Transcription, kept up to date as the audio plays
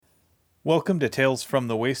Welcome to Tales from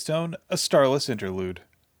the Waystone, a Starless interlude.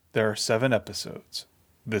 There are 7 episodes.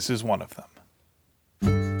 This is one of them.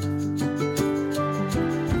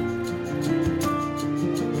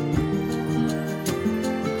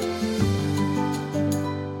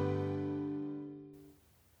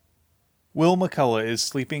 Will McCullough is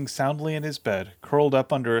sleeping soundly in his bed, curled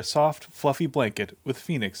up under a soft, fluffy blanket, with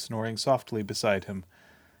Phoenix snoring softly beside him.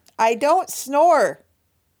 I don't snore.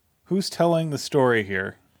 Who's telling the story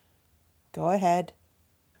here? Go ahead.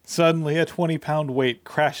 Suddenly, a 20-pound weight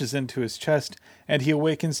crashes into his chest, and he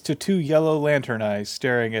awakens to 2 yellow lantern eyes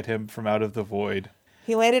staring at him from out of the void.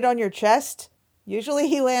 He landed on your chest? Usually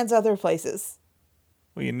he lands other places.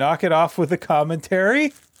 Will you knock it off with the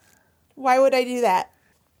commentary? Why would I do that?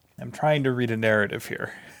 I'm trying to read a narrative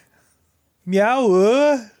here.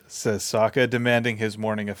 Meow, says Sokka, demanding his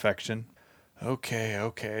morning affection.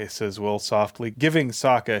 Okay, says Will softly, giving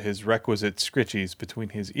Sokka his requisite scritchies between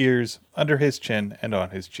his ears, under his chin, and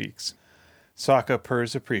on his cheeks. Sokka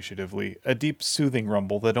purrs appreciatively, a deep soothing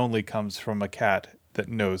rumble that only comes from a cat that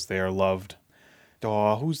knows they are loved.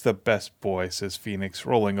 Aw, who's the best boy, says Phoenix,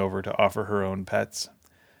 rolling over to offer her own pets.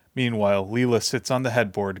 Meanwhile, Leela sits on the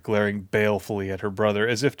headboard, glaring balefully at her brother,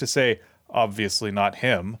 as if to say, obviously not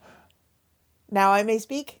him. Now I may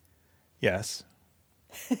speak? Yes.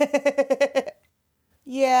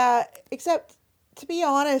 Yeah, except, to be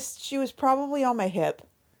honest, she was probably on my hip.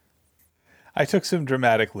 I took some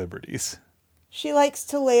dramatic liberties. She likes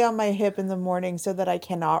to lay on my hip in the morning so that I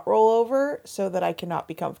cannot roll over, so that I cannot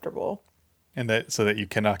be comfortable. And that so that you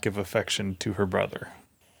cannot give affection to her brother.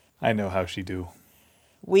 I know how she do.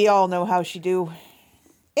 We all know how she do.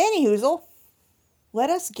 Anyhoozle, let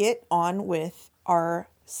us get on with our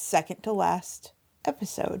second to last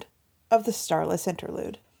episode of the Starless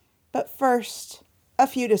Interlude. But first, a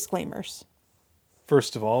few disclaimers.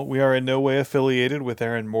 First of all, we are in no way affiliated with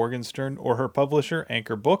Erin Morgenstern or her publisher,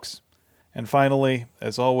 Anchor Books. And finally,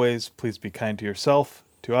 as always, please be kind to yourself,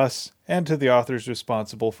 to us, and to the authors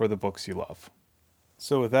responsible for the books you love.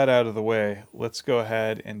 So with that out of the way, let's go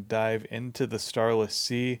ahead and dive into the Starless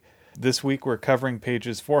Sea. This week we're covering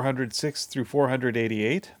pages 406 through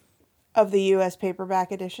 488. Of the U.S.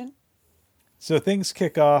 paperback edition. So things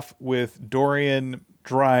kick off with Dorian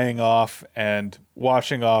drying off and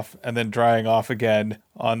washing off and then drying off again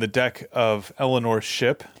on the deck of Eleanor's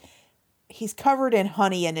ship. He's covered in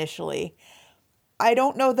honey initially. I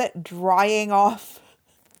don't know that drying off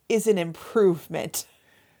is an improvement.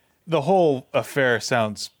 The whole affair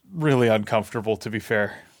sounds really uncomfortable, to be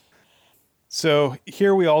fair. So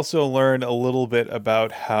here we also learn a little bit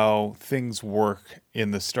about how things work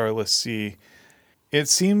in the Starless Sea. It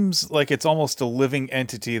seems like it's almost a living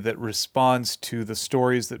entity that responds to the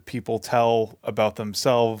stories that people tell about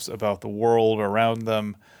themselves, about the world around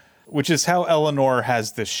them, which is how Eleanor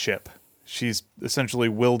has this ship. She's essentially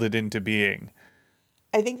willed it into being.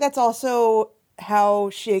 I think that's also how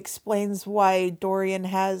she explains why Dorian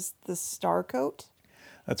has the star coat.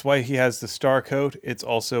 That's why he has the star coat. It's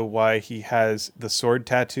also why he has the sword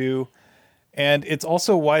tattoo. And it's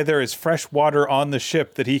also why there is fresh water on the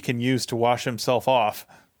ship that he can use to wash himself off.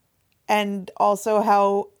 And also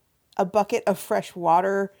how a bucket of fresh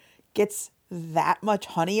water gets that much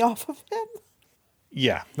honey off of him.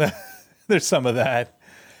 Yeah, there's some of that.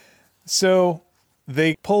 So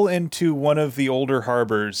they pull into one of the older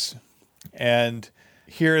harbors, and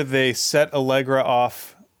here they set Allegra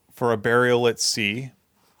off for a burial at sea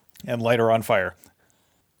and light her on fire.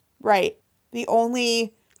 Right. The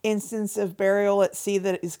only instance of burial at sea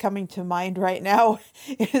that is coming to mind right now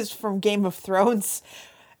is from Game of Thrones,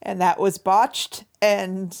 and that was botched,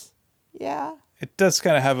 and yeah. It does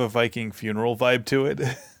kind of have a Viking funeral vibe to it.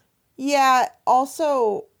 Yeah,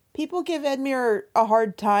 also, people give Edmure a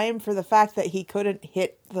hard time for the fact that he couldn't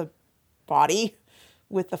hit the body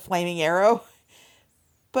with the flaming arrow.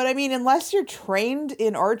 But I mean, unless you're trained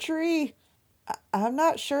in archery, I'm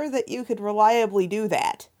not sure that you could reliably do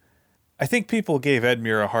that. I think people gave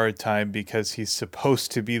Edmure a hard time because he's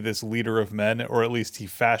supposed to be this leader of men, or at least he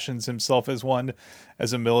fashions himself as one,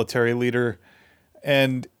 as a military leader.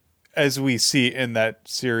 And as we see in that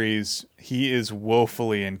series, he is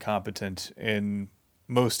woefully incompetent in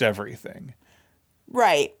most everything.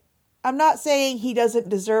 Right. I'm not saying he doesn't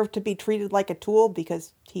deserve to be treated like a tool,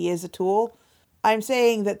 because he is a tool. I'm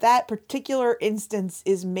saying that that particular instance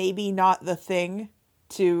is maybe not the thing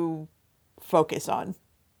to focus on.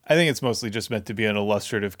 I think it's mostly just meant to be an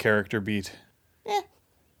illustrative character beat. Eh.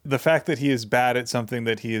 The fact that he is bad at something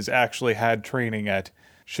that he has actually had training at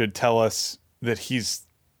should tell us that he's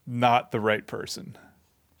not the right person.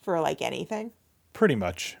 For like anything. Pretty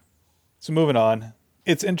much. So moving on.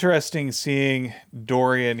 It's interesting seeing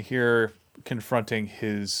Dorian here confronting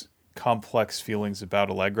his complex feelings about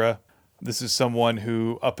Allegra. This is someone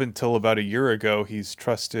who, up until about a year ago, he's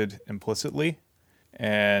trusted implicitly,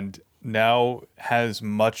 and now has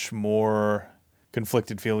much more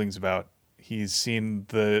conflicted feelings about. He's seen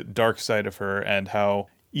the dark side of her and how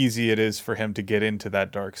easy it is for him to get into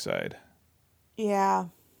that dark side. Yeah.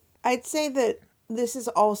 I'd say that this is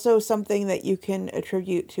also something that you can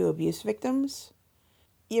attribute to abuse victims.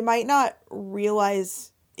 You might not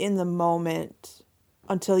realize in the moment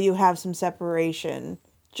until you have some separation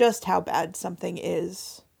just how bad something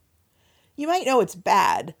is. You might know it's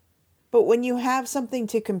bad, but when you have something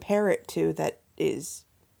to compare it to that is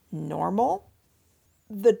normal,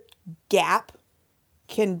 the gap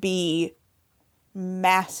can be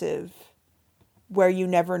massive where you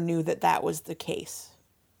never knew that that was the case.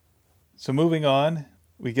 So moving on,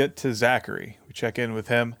 we get to Zachary. We check in with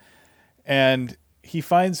him, and he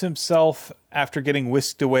finds himself, after getting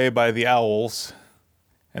whisked away by the owls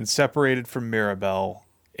and separated from Mirabelle,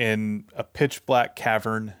 in a pitch black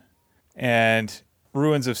cavern and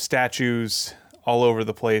ruins of statues all over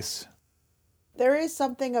the place. There is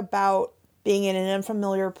something about being in an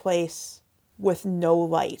unfamiliar place with no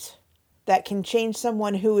light that can change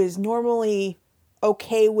someone who is normally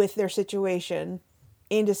okay with their situation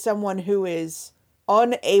into someone who is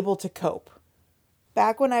unable to cope.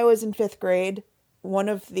 Back when I was in 5th grade, one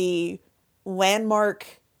of the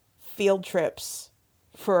landmark field trips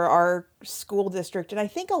for our school district, and I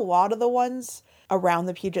think a lot of the ones around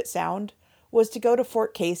the Puget Sound, was to go to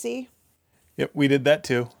Fort Casey. Yep, we did that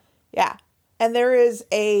too. Yeah. And there is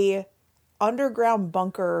a underground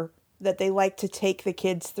bunker that they like to take the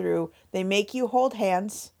kids through. They make you hold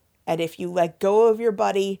hands, and if you let go of your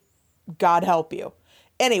buddy, God help you.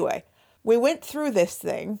 Anyway, we went through this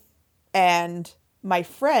thing, and my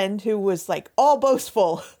friend, who was like all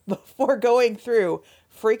boastful before going through,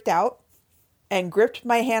 freaked out and gripped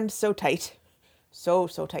my hand so tight. So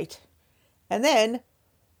tight. And then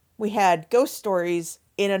we had ghost stories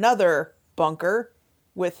in another bunker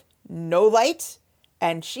with no light,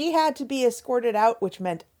 and she had to be escorted out, which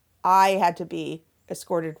meant I had to be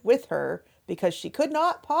escorted with her because she could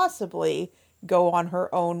not possibly go on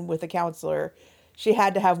her own with a counselor. She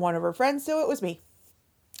had to have one of her friends, so it was me.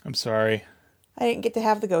 I'm sorry. I didn't get to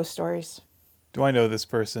have the ghost stories. Do I know this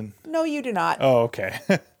person? No, you do not. Oh, okay.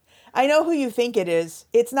 I know who you think it is.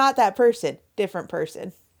 It's not that person. Different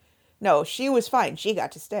person. No, she was fine. She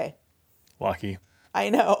got to stay. Lucky. I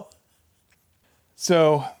know.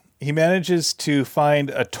 So he manages to find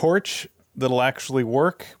a torch that'll actually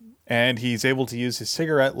work, and he's able to use his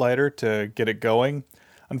cigarette lighter to get it going.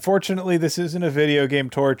 Unfortunately, this isn't a video game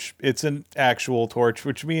torch. It's an actual torch,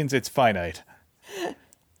 which means it's finite.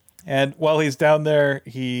 And while he's down there,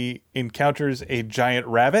 he encounters a giant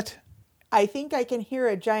rabbit. I think I can hear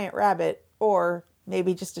a giant rabbit, or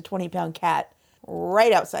maybe just a 20-pound cat,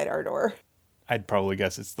 right outside our door. I'd probably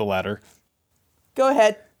guess it's the latter. Go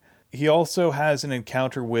ahead. He also has an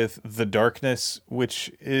encounter with the darkness,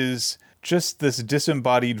 which is just this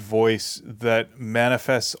disembodied voice that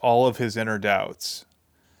manifests all of his inner doubts.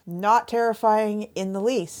 Not terrifying in the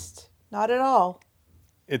least. Not at all.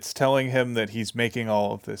 It's telling him that he's making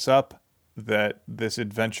all of this up, that this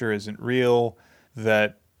adventure isn't real,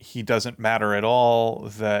 that he doesn't matter at all,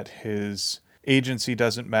 that his agency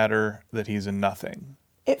doesn't matter, that he's a nothing.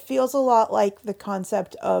 It feels a lot like the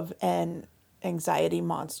concept of an anxiety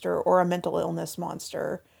monster or a mental illness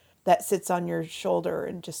monster that sits on your shoulder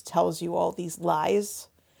and just tells you all these lies.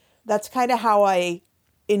 That's kind of how I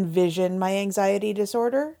envision my anxiety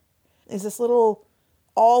disorder, is this little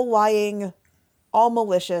all lying, all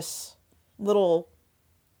malicious little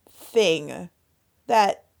thing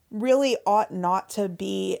that really ought not to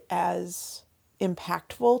be as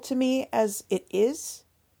impactful to me as it is,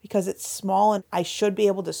 because it's small and I should be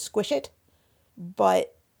able to squish it,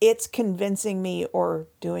 but it's convincing me, or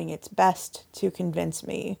doing its best to convince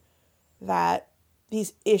me, that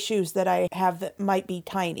these issues that I have that might be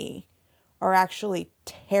tiny are actually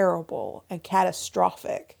terrible and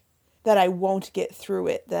catastrophic, that I won't get through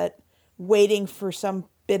it, that waiting for some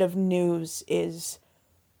bit of news is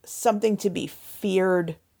something to be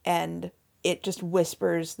feared, and it just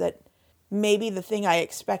whispers that maybe the thing I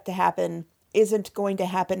expect to happen isn't going to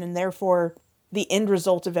happen, and therefore the end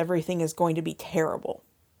result of everything is going to be terrible.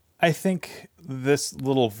 I think this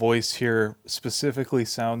little voice here specifically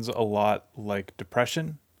sounds a lot like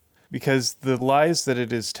depression, because the lies that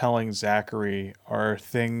it is telling Zachary are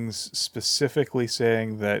things specifically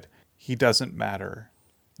saying that he doesn't matter,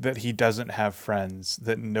 that he doesn't have friends,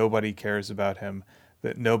 that nobody cares about him,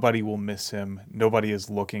 that nobody will miss him, nobody is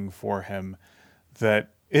looking for him,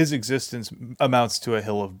 that his existence amounts to a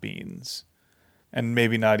hill of beans, and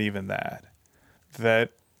maybe not even that.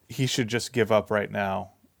 That he should just give up right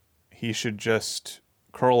now. He should just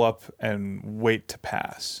curl up and wait to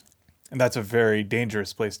pass. And that's a very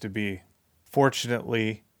dangerous place to be.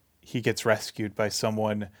 Fortunately, he gets rescued by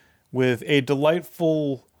someone with a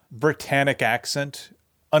delightful Britannic accent.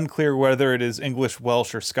 Unclear whether it is English,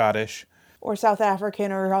 Welsh, or Scottish. Or South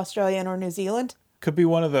African or Australian or New Zealand. Could be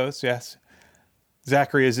one of those, yes.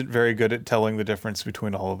 Zachary isn't very good at telling the difference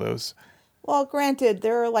between all of those. Well, granted,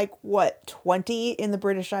 there are 20 in the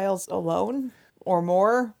British Isles alone or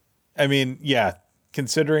more? I mean, yeah,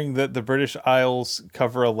 considering that the British Isles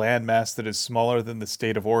cover a landmass that is smaller than the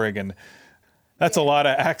state of Oregon, that's a lot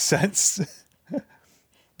of accents.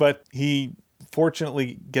 But he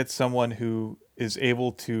fortunately gets someone who is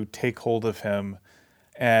able to take hold of him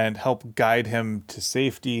and help guide him to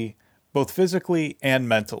safety, both physically and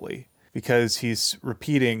mentally, because he's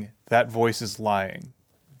repeating, that voice is lying.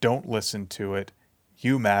 Don't listen to it.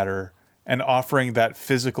 You matter. And offering that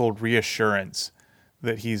physical reassurance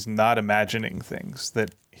that he's not imagining things,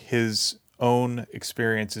 that his own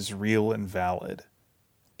experience is real and valid.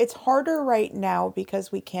 It's harder right now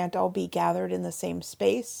because we can't all be gathered in the same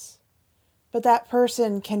space. But that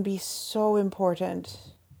person can be so important.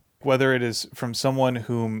 Whether it is from someone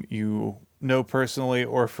whom you know personally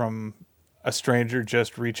or from a stranger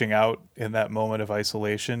just reaching out in that moment of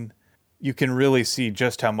isolation, you can really see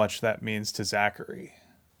just how much that means to Zachary.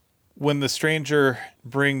 When the stranger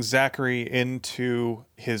brings Zachary into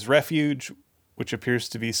his refuge, which appears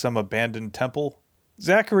to be some abandoned temple,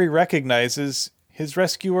 Zachary recognizes his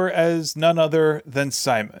rescuer as none other than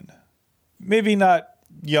Simon. Maybe not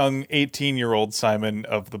young 18-year-old Simon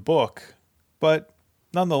of the book, but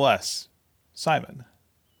nonetheless, Simon.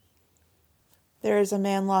 There is a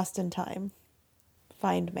man lost in time.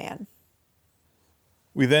 Find man.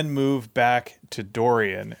 We then move back to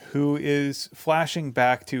Dorian, who is flashing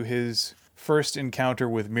back to his first encounter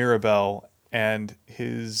with Mirabelle and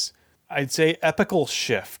his, I'd say, epical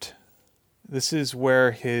shift. This is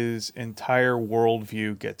where his entire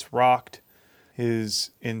worldview gets rocked.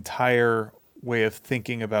 His entire way of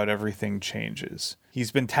thinking about everything changes.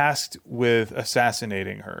 He's been tasked with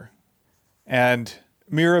assassinating her. And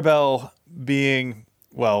Mirabelle, being,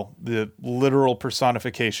 well, the literal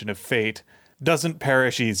personification of fate, doesn't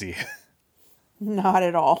perish easy. Not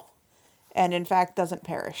at all. And in fact, doesn't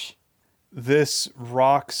perish. This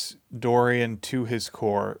rocks Dorian to his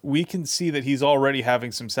core. We can see that he's already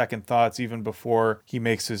having some second thoughts even before he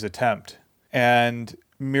makes his attempt. And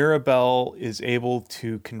Mirabelle is able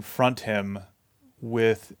to confront him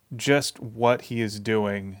with just what he is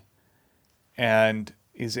doing and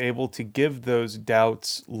is able to give those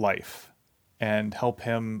doubts life and help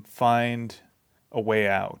him find a way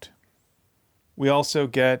out. We also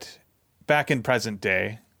get, back in present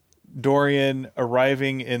day, Dorian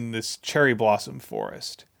arriving in this cherry blossom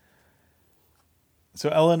forest. So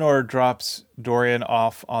Eleanor drops Dorian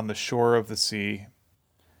off on the shore of the sea.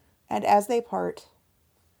 And as they part,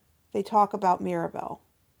 they talk about Mirabelle.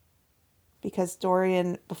 Because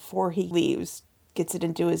Dorian, before he leaves, gets it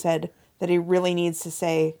into his head that he really needs to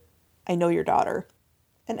say, I know your daughter.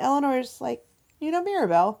 And Eleanor's like, you know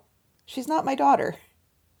Mirabelle? She's not my daughter.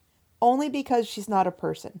 Only because she's not a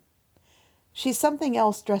person. She's something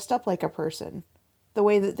else dressed up like a person, the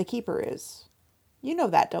way that the keeper is. You know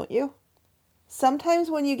that, don't you? Sometimes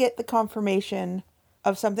when you get the confirmation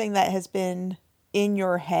of something that has been in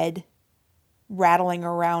your head, rattling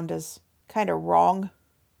around as kind of wrong,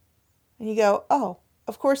 and you go, oh,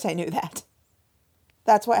 of course I knew that.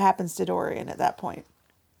 That's what happens to Dorian at that point.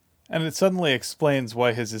 And it suddenly explains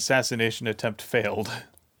why his assassination attempt failed.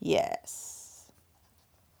 Yes.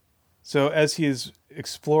 So as he is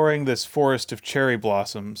exploring this forest of cherry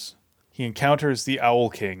blossoms, he encounters the Owl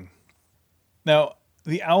King. Now,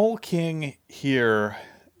 the Owl King here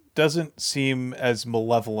doesn't seem as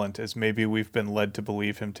malevolent as maybe we've been led to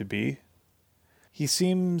believe him to be. He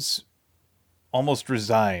seems almost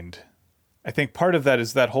resigned. I think part of that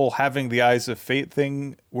is that whole having the eyes of fate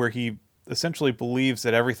thing, where he essentially believes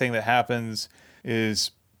that everything that happens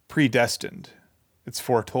is predestined. It's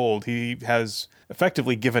foretold. He has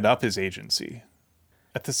effectively given up his agency.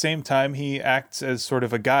 At the same time, he acts as sort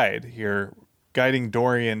of a guide here, guiding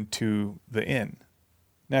Dorian to the inn.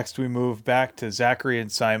 Next, we move back to Zachary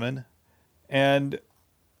and Simon. And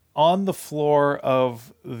on the floor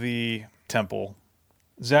of the temple,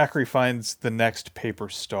 Zachary finds the next paper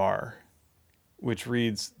star, which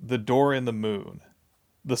reads, "The door in the moon.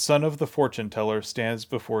 The son of the fortune teller stands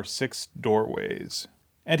before 6 doorways."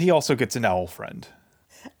 And he also gets an owl friend.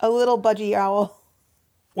 A little budgie owl.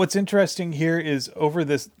 What's interesting here is over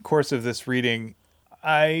this course of this reading,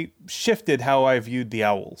 I shifted how I viewed the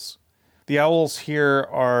owls. The owls here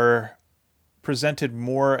are presented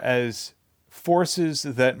more as forces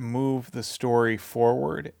that move the story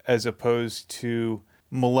forward as opposed to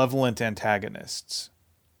malevolent antagonists.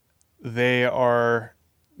 They are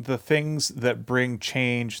the things that bring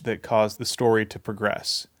change that cause the story to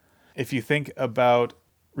progress. If you think about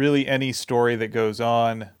really any story that goes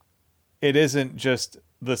on, it isn't just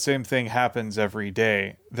the same thing happens every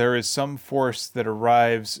day. There is some force that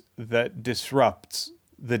arrives that disrupts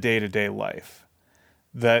the day-to-day life,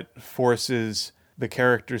 that forces the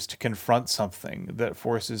characters to confront something, that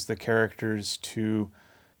forces the characters to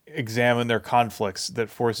examine their conflicts,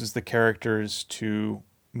 that forces the characters to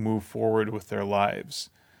move forward with their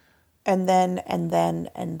lives. And then.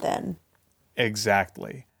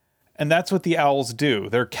 Exactly. And that's what the owls do.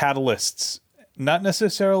 They're catalysts, not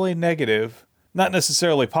necessarily negative, not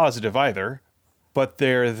necessarily positive either, but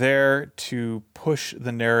they're there to push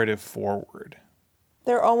the narrative forward.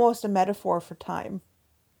 They're almost a metaphor for time.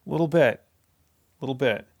 A little bit.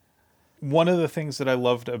 One of the things that I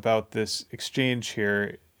loved about this exchange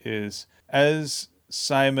here is as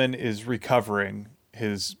Simon is recovering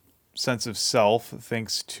his sense of self,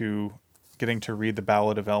 thanks to getting to read the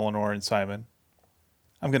Ballad of Eleanor and Simon.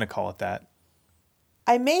 I'm going to call it that.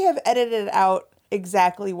 I may have edited out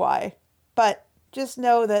exactly why, but just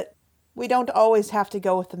know that we don't always have to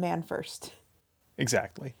go with the man first.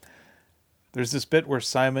 Exactly. There's this bit where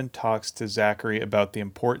Simon talks to Zachary about the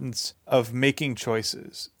importance of making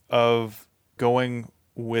choices, of going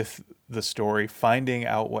with the story, finding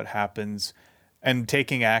out what happens, and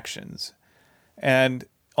taking actions. And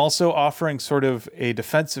also offering sort of a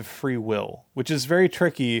defensive free will, which is very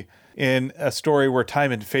tricky in a story where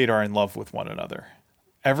time and fate are in love with one another.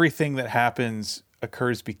 Everything that happens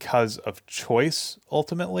occurs because of choice,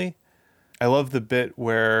 ultimately. I love the bit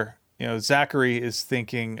where, Zachary is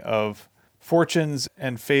thinking of fortunes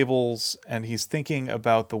and fables, and he's thinking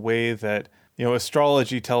about the way that,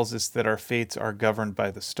 astrology tells us that our fates are governed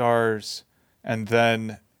by the stars. And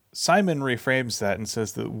then Simon reframes that and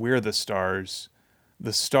says that we're the stars.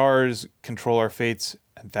 The stars control our fates,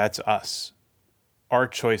 and that's us. Our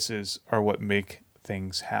choices are what make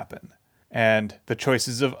things happen. And the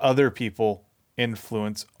choices of other people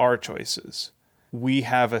influence our choices. We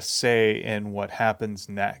have a say in what happens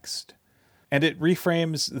next. And it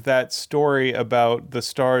reframes that story about the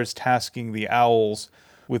stars tasking the owls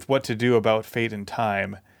with what to do about fate and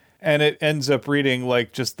time. And it ends up reading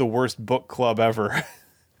like just the worst book club ever,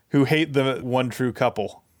 who hate the one true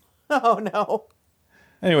couple. Oh, no.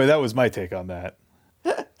 Anyway, that was my take on that.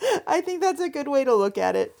 I think that's a good way to look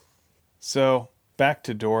at it. So, back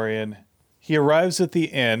to Dorian. He arrives at the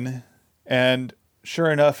inn, and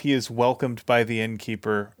sure enough, he is welcomed by the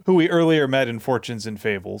innkeeper, who we earlier met in Fortunes and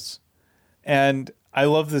Fables. And I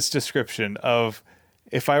love this description of,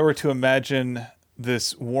 if I were to imagine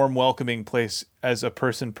this warm, welcoming place as a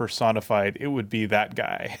person personified, it would be that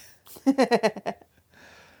guy.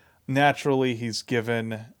 Naturally, he's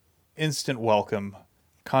given instant welcome,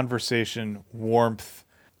 conversation, warmth,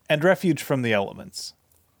 and refuge from the elements.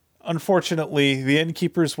 Unfortunately, the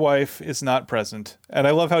innkeeper's wife is not present. And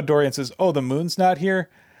I love how Dorian says, "Oh, the moon's not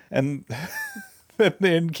here?" And then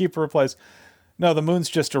the innkeeper replies, "No, the moon's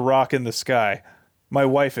just a rock in the sky. My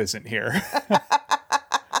wife isn't here."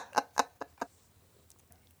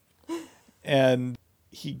 And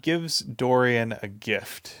he gives Dorian a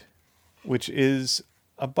gift, which is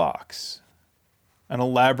a box. An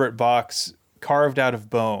elaborate box carved out of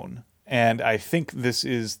bone. And I think this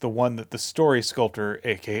is the one that the story sculptor,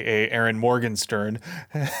 a.k.a. Aaron Morgenstern,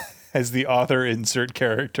 as the author insert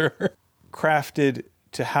character, crafted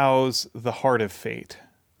to house the Heart of Fate,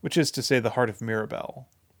 which is to say the heart of Mirabelle.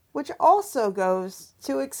 Which also goes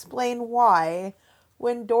to explain why,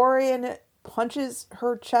 when Dorian punches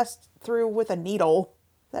her chest through with a needle,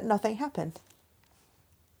 that nothing happened.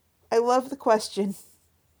 I love the question,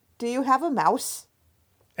 do you have a mouse?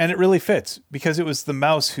 And it really fits, because it was the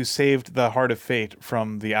mouse who saved the Heart of Fate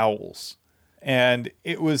from the owls. And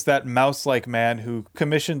it was that mouse-like man who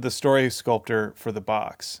commissioned the story sculptor for the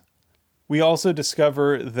box. We also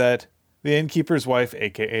discover that the innkeeper's wife,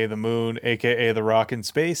 a.k.a. the moon, a.k.a. the rock in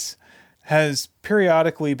space, has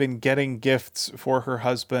periodically been getting gifts for her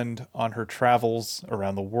husband on her travels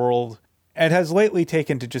around the world, and has lately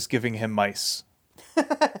taken to just giving him mice.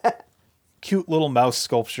 Cute little mouse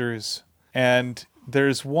sculptures, and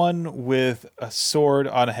there's one with a sword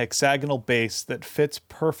on a hexagonal base that fits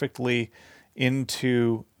perfectly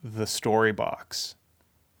into the story box.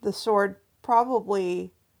 The sword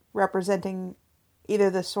probably representing Either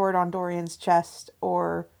the sword on Dorian's chest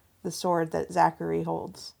or the sword that Zachary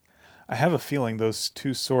holds. I have a feeling those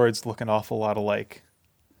two swords look an awful lot alike.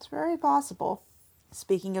 It's very possible.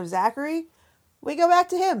 Speaking of Zachary, we go back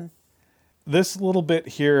to him. This little bit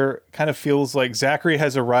here kind of feels like Zachary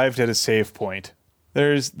has arrived at a save point.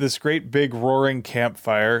 There's this great big roaring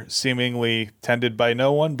campfire, seemingly tended by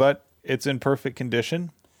no one, but it's in perfect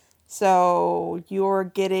condition. So you're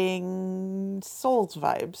getting Souls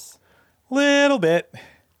vibes. Little bit.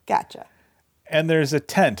 Gotcha. And there's a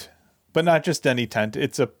tent, but not just any tent.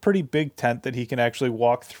 It's a pretty big tent that he can actually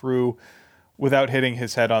walk through without hitting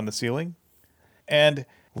his head on the ceiling. And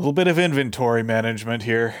a little bit of inventory management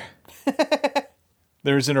here.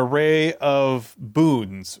 There's an array of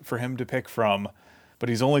boons for him to pick from, but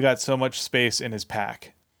he's only got so much space in his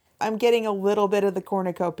pack. I'm getting a little bit of the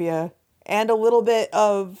cornucopia and a little bit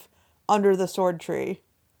of Under the Sword Tree.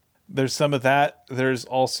 There's some of that. There's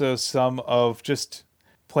also some of just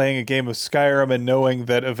playing a game of Skyrim and knowing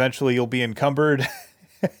that eventually you'll be encumbered.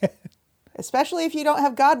 Especially if you don't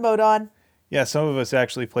have God mode on. Yeah, some of us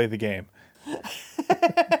actually play the game.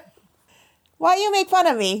 Why you make fun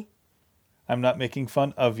of me? I'm not making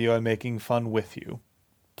fun of you. I'm making fun with you.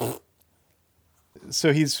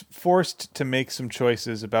 So he's forced to make some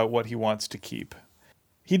choices about what he wants to keep.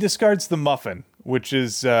 He discards the muffin, which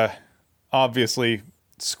is obviously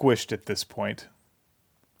squished at this point.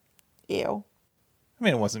 Ew. I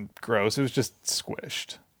mean, it wasn't gross. It was just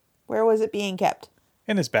squished. Where was it being kept?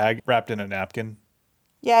 In his bag, wrapped in a napkin.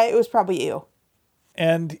 Yeah, it was probably ew.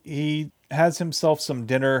 And he has himself some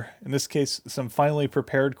dinner. In this case, some finely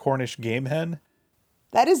prepared Cornish game hen.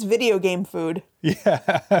 That is video game food.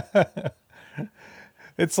 Yeah.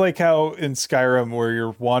 It's like how in Skyrim where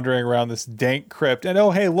you're wandering around this dank crypt and,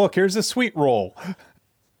 oh, hey, look, here's a sweet roll.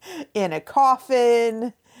 In a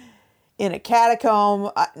coffin, in a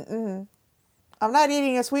catacomb. I'm not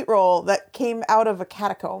eating a sweet roll that came out of a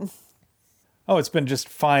catacomb. Oh, it's been just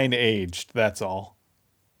fine aged, that's all.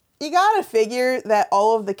 You gotta figure that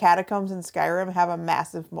all of the catacombs in Skyrim have a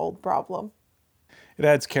massive mold problem. It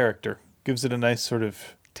adds character, gives it a nice sort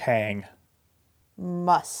of tang.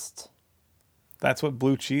 Must. That's what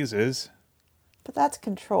blue cheese is. But that's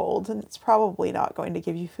controlled, and it's probably not going to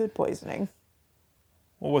give you food poisoning.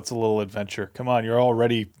 Well, what's a little adventure? Come on, you're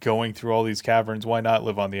already going through all these caverns. Why not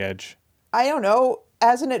live on the edge? I don't know.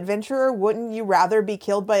 As an adventurer, wouldn't you rather be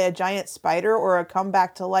killed by a giant spider or a come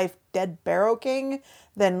back to life dead Barrow King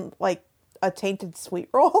than, like, a tainted sweet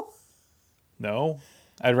roll? No,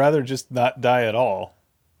 I'd rather just not die at all.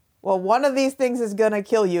 Well, one of these things is gonna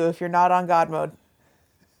kill you if you're not on God mode.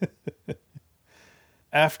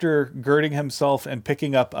 After girding himself and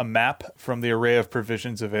picking up a map from the array of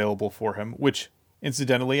provisions available for him, which,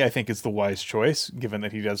 incidentally, I think is the wise choice, given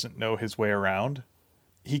that he doesn't know his way around,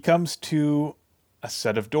 he comes to a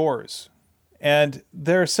set of doors. And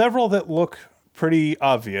there are several that look pretty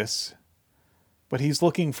obvious, but he's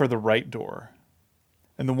looking for the right door.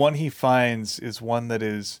 And the one he finds is one that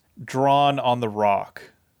is drawn on the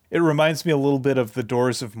rock. It reminds me a little bit of the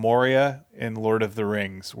Doors of Moria in Lord of the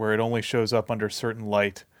Rings, where it only shows up under certain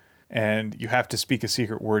light, and you have to speak a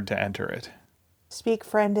secret word to enter it. Speak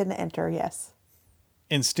friend and enter, yes.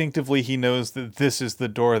 Instinctively, he knows that this is the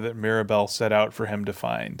door that Mirabelle set out for him to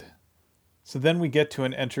find. So then we get to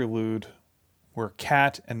an interlude where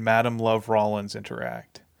Kat and Madame Love Rollins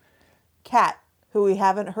interact. Kat, who we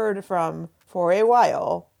haven't heard from for a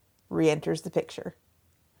while, re-enters the picture.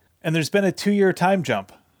 And there's been a 2-year time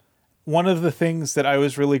jump. One of the things that I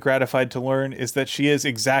was really gratified to learn is that she is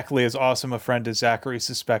exactly as awesome a friend as Zachary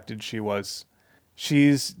suspected she was.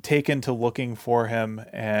 She's taken to looking for him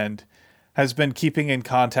and has been keeping in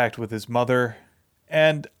contact with his mother.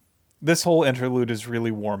 And this whole interlude is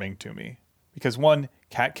really warming to me. Because 1,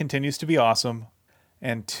 Kat continues to be awesome.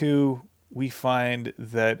 And 2, we find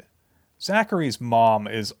that Zachary's mom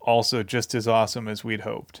is also just as awesome as we'd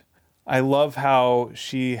hoped. I love how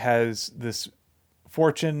she has this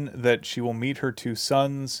fortune that she will meet her 2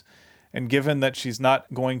 sons, and given that she's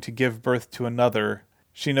not going to give birth to another,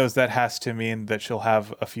 she knows that has to mean that she'll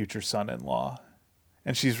have a future son-in-law.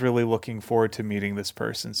 And she's really looking forward to meeting this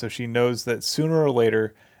person, so she knows that sooner or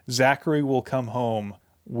later, Zachary will come home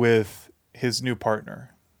with his new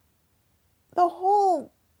partner. The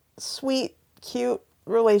whole sweet, cute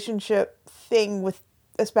relationship thing with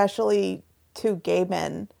especially 2 gay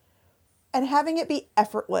men, and having it be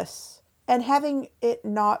effortless, and having it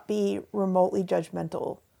not be remotely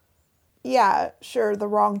judgmental. Yeah, sure, the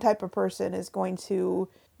wrong type of person is going to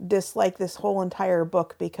dislike this whole entire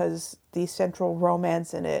book because the central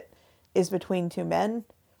romance in it is between 2 men.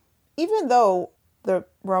 Even though the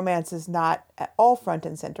romance is not at all front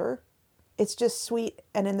and center, It's just sweet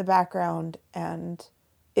and in the background, and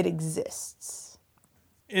it exists.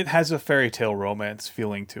 It has a fairy tale romance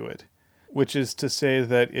feeling to it, which is to say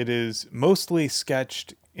that it is mostly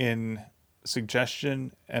sketched in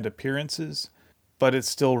suggestion and appearances, but it's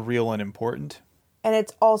still real and important. And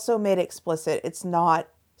it's also made explicit. It's not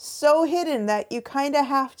so hidden that you kind of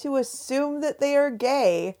have to assume that they are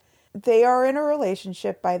gay. They are in a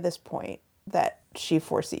relationship by this point that she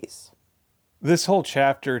foresees. This whole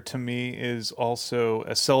chapter to me is also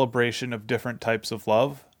a celebration of different types of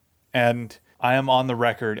love, and I am on the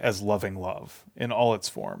record as loving love in all its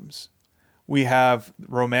forms. We have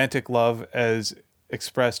romantic love as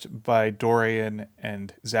expressed by Dorian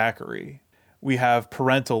and Zachary. We have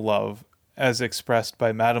parental love as expressed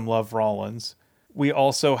by Madame Love Rollins. We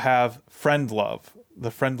also have friend love,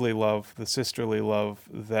 the friendly love, the sisterly love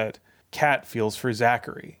that Kat feels for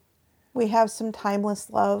Zachary. We have some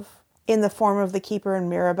timeless love in the form of the Keeper and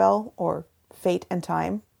Mirabelle, or Fate and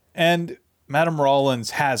Time. And Madame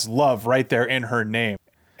Rollins has love right there in her name.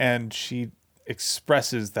 And she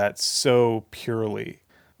expresses that so purely.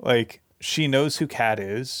 Like, she knows who Kat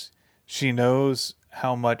is. She knows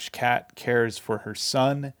how much Kat cares for her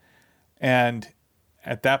son. And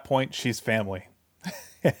at that point, she's family.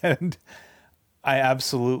 And I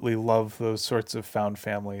absolutely love those sorts of found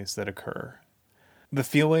families that occur. The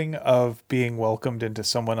feeling of being welcomed into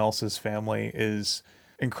someone else's family is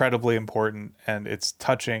incredibly important, and it's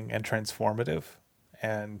touching and transformative.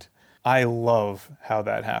 And I love how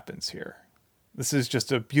that happens here. This is just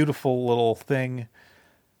a beautiful little thing.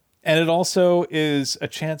 And it also is a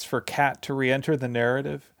chance for Kat to re-enter the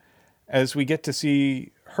narrative as we get to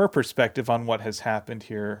see her perspective on what has happened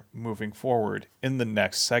here moving forward in the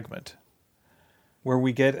next segment, where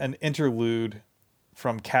we get an interlude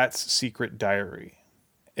from Kat's secret diary.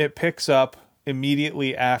 It picks up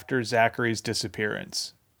immediately after Zachary's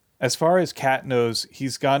disappearance. As far as Kat knows,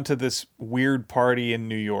 he's gone to this weird party in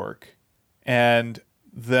New York and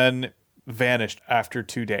then vanished after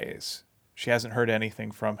 2 days. She hasn't heard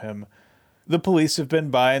anything from him. The police have been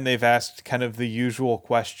by and they've asked kind of the usual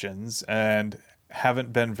questions and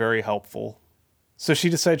haven't been very helpful. So she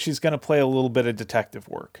decides she's going to play a little bit of detective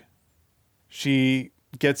work. She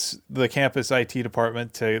gets the campus IT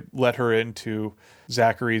department to let her into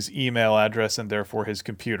Zachary's email address and therefore his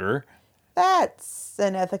computer. That's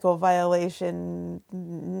an ethical violation.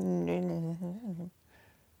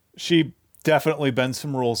 She definitely bends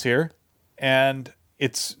some rules here, and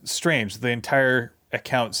it's strange. The entire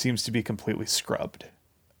account seems to be completely scrubbed.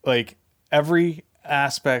 Like, every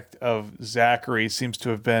aspect of Zachary seems to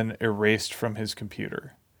have been erased from his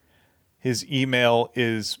computer. His email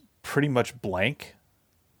is pretty much blank.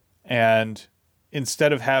 And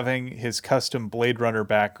instead of having his custom Blade Runner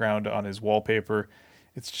background on his wallpaper,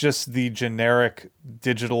 it's just the generic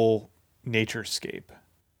digital naturescape.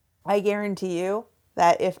 I guarantee you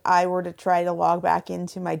that if I were to try to log back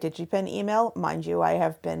into my DigiPen email, mind you, I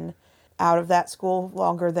have been out of that school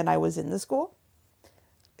longer than I was in the school.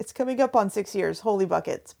 It's coming up on 6 years, holy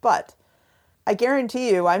buckets. But I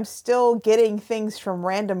guarantee you I'm still getting things from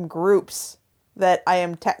random groups that I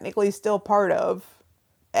am technically still part of,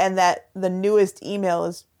 and that the newest email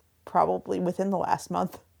is probably within the last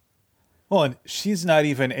month. Well, and she's not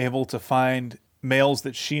even able to find mails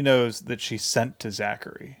that she knows that she sent to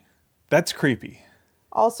Zachary. That's creepy.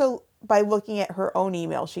 Also, by looking at her own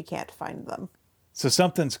email, she can't find them. So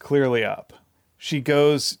something's clearly up. She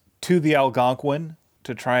goes to the Algonquin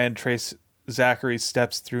to try and trace Zachary's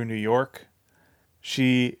steps through New York.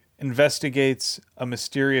 She investigates a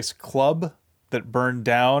mysterious club that burned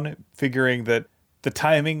down, figuring that the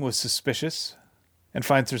timing was suspicious, and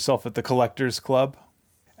finds herself at the Collectors Club.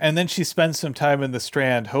 And then she spends some time in the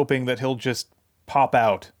Strand hoping that he'll just pop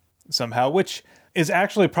out somehow, which is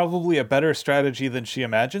actually probably a better strategy than she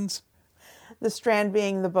imagines. The Strand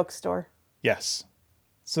being the bookstore. Yes.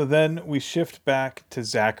 So then we shift back to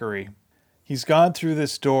Zachary. He's gone through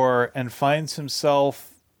this door and finds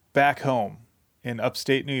himself back home in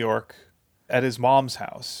upstate New York at his mom's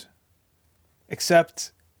house.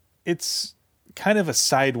 Except it's kind of a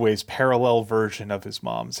sideways parallel version of his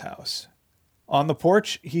mom's house. On the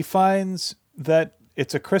porch, he finds that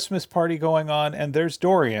it's a Christmas party going on and there's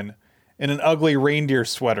Dorian in an ugly reindeer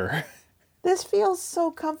sweater. This feels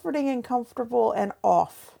so comforting and comfortable and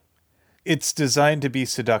off. It's designed to be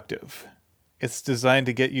seductive. It's designed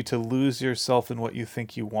to get you to lose yourself in what you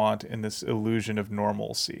think you want in this illusion of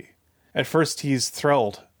normalcy. At first, he's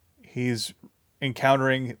thrilled. He's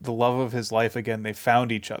encountering the love of his life again. They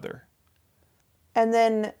found each other. And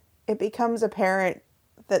then it becomes apparent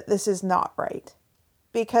that this is not right.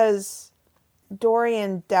 Because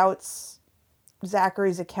Dorian doubts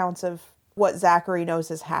Zachary's accounts of what Zachary knows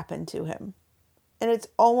has happened to him. And it's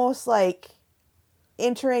almost like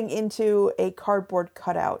entering into a cardboard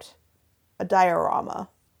cutout, a diorama,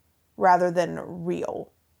 rather than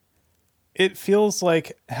real. It feels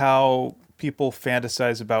like how people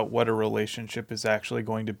fantasize about what a relationship is actually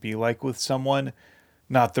going to be like with someone,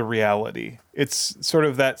 not the reality. It's sort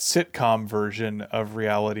of that sitcom version of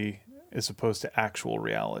reality as opposed to actual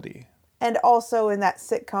reality. And also in that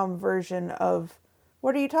sitcom version of,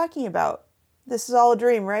 what are you talking about? This is all a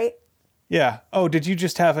dream, right? Yeah. Oh, did you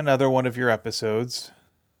just have another one of your episodes?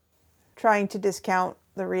 Trying to discount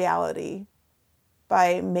the reality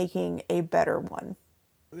by making a better one.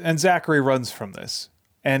 And Zachary runs from this,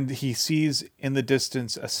 and he sees in the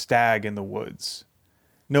distance a stag in the woods.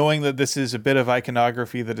 Knowing that this is a bit of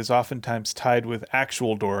iconography that is oftentimes tied with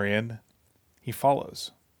actual Dorian, he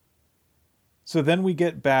follows. So then we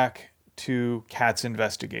get back to Kat's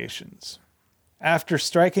investigations. After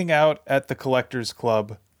striking out at the Collectors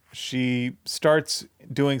Club, she starts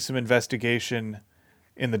doing some investigation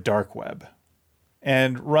in the dark web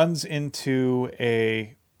and runs into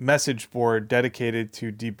a message board dedicated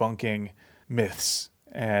to debunking myths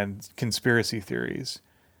and conspiracy theories.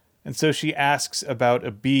 And so she asks about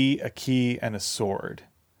a bee, a key, and a sword.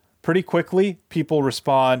 Pretty quickly, people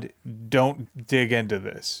respond, don't dig into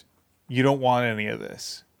this. You don't want any of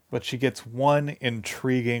this. But she gets one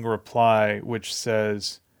intriguing reply which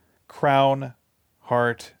says, crown,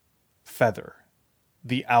 heart, feather.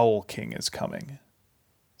 The Owl King is coming.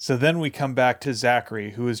 So then we come back to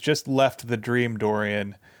Zachary, who has just left the dream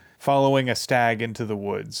Dorian, following a stag into the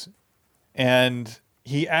woods. And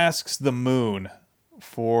he asks the moon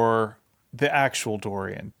for the actual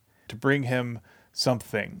Dorian to bring him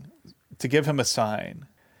something, to give him a sign.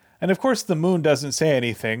 And of course the moon doesn't say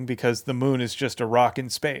anything because the moon is just a rock in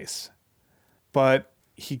space. But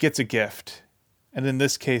he gets a gift. And in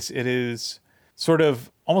this case, it is sort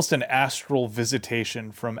of almost an astral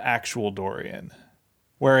visitation from actual Dorian,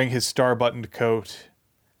 wearing his star-buttoned coat,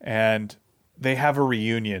 and they have a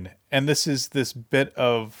reunion. And this is this bit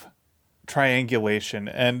of triangulation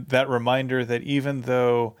and that reminder that even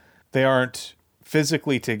though they aren't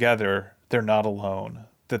physically together, they're not alone,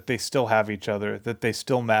 that they still have each other, that they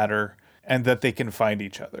still matter, and that they can find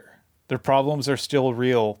each other. Their problems are still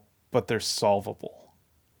real, but they're solvable.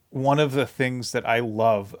 One of the things that I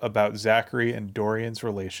love about Zachary and Dorian's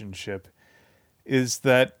relationship is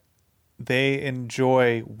that they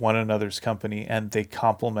enjoy one another's company and they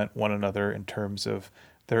complement one another in terms of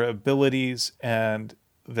their abilities and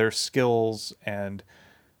their skills and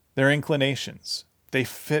their inclinations. They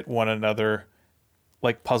fit one another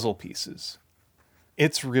like puzzle pieces.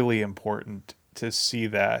 It's really important to see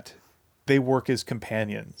that they work as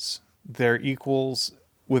companions. They're equals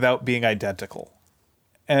without being identical.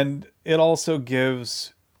 And it also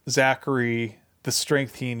gives Zachary the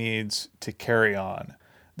strength he needs to carry on,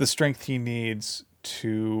 the strength he needs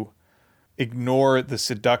to ignore the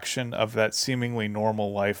seduction of that seemingly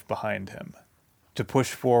normal life behind him, to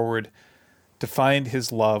push forward, to find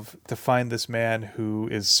his love, to find this man who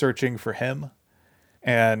is searching for him,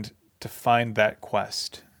 and to find that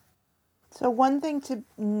quest. So one thing to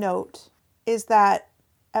note is that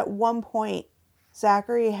at one point,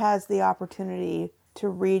 Zachary has the opportunity to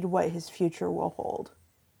read what his future will hold,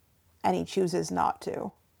 and he chooses not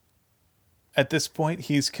to. At this point,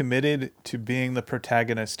 he's committed to being the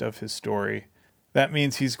protagonist of his story. That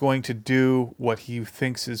means he's going to do what he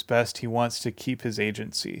thinks is best. He wants to keep his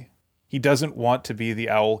agency. He doesn't want to be the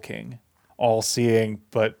Owl King, all-seeing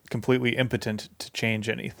but completely impotent to change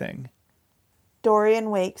anything.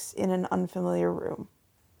 Dorian wakes in an unfamiliar room.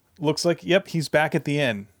 Looks like, yep, he's back at the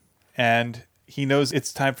inn, and he knows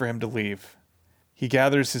it's time for him to leave. He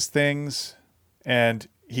gathers his things, and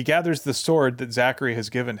he gathers the sword that Zachary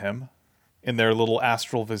has given him in their little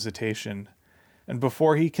astral visitation. And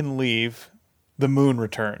before he can leave, the moon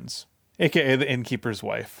returns, aka the innkeeper's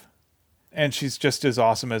wife. And she's just as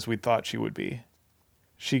awesome as we thought she would be.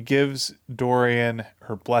 She gives Dorian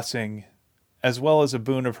her blessing, as well as a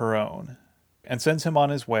boon of her own, and sends him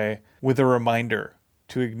on his way with a reminder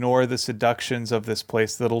to ignore the seductions of this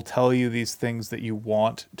place that'll tell you these things that you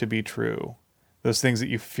want to be true, those things that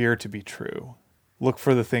you fear to be true. Look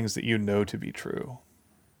for the things that you know to be true.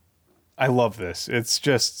 I love this. It's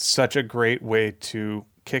just such a great way to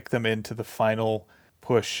kick them into the final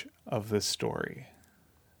push of this story.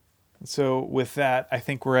 So with that, I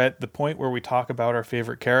think we're at the point where we talk about our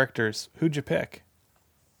favorite characters. Who'd you pick?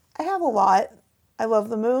 I have a lot. I love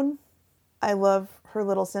the moon. I love her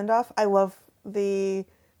little send-off. I love the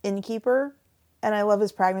innkeeper, and I love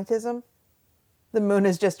his pragmatism. The moon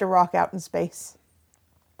is just a rock out in space.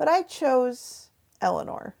 But I chose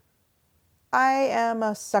Eleanor. I am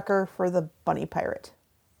a sucker for the bunny pirate.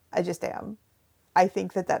 I just am. I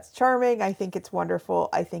think that that's charming. I think it's wonderful.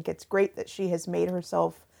 I think it's great that she has made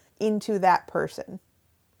herself into that person.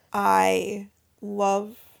 I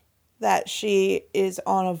love that she is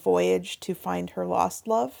on a voyage to find her lost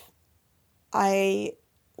love. I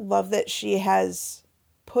love that she has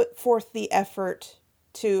put forth the effort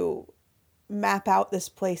to map out this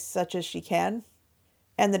place such as she can,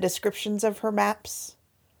 and the descriptions of her maps.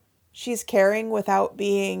 She's caring without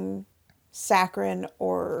being saccharine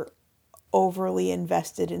or overly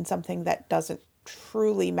invested in something that doesn't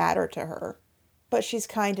truly matter to her. But she's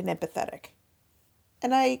kind and empathetic.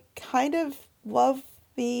 And I kind of love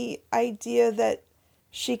the idea that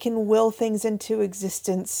she can will things into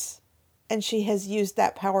existence, and she has used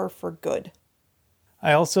that power for good.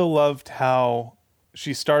 I also loved how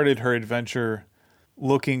she started her adventure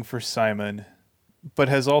looking for Simon, but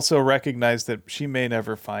has also recognized that she may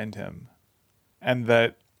never find him, and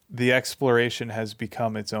that the exploration has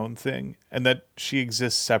become its own thing, and that she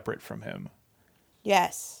exists separate from him.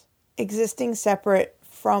 Yes. Existing separate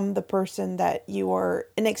from the person that you are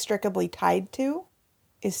inextricably tied to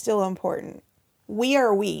is still important. We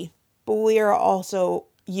are we, but we are also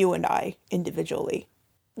you and I individually.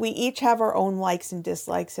 We each have our own likes and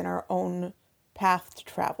dislikes and our own path to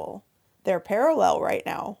travel. They're parallel right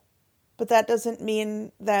now, but that doesn't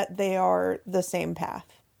mean that they are the same path.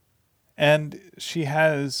 And she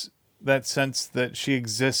has that sense that she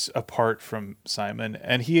exists apart from Simon,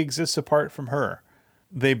 and he exists apart from her.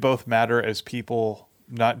 They both matter as people,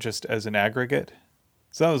 not just as an aggregate.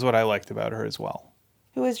 So that was what I liked about her as well.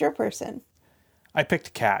 Who is your person? I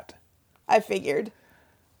picked Kat. I figured.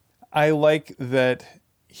 I like that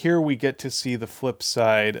here we get to see the flip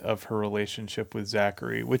side of her relationship with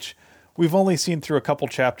Zachary, which we've only seen through a couple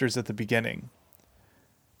chapters at the beginning.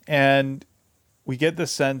 And we get the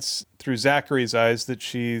sense through Zachary's eyes that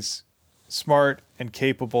she's smart and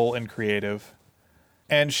capable and creative.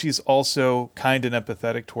 And she's also kind and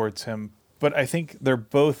empathetic towards him. But I think they're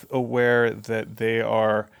both aware that they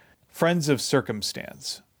are friends of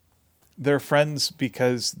circumstance. They're friends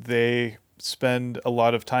because they spend a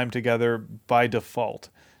lot of time together by default,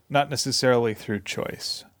 not necessarily through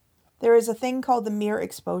choice. There is a thing called the mere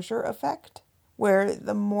exposure effect, where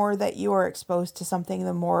the more that you are exposed to something,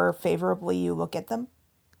 the more favorably you look at them.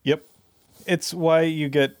 Yep. It's why you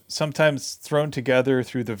get sometimes thrown together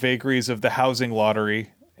through the vagaries of the housing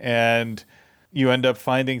lottery, and you end up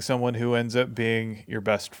finding someone who ends up being your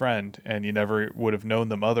best friend, and you never would have known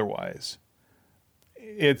them otherwise.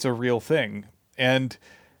 It's a real thing. And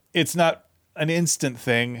it's not an instant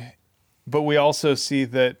thing, but we also see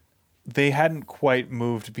that they hadn't quite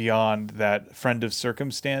moved beyond that friend of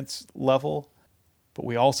circumstance level. But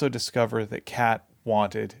we also discover that Kat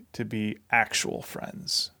wanted to be actual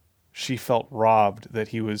friends. She felt robbed that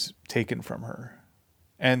he was taken from her.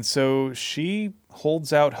 And so she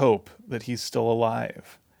holds out hope that he's still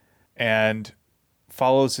alive and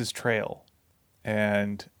follows his trail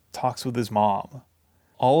and talks with his mom.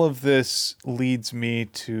 All of this leads me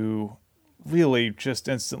to really just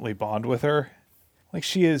instantly bond with her. Like,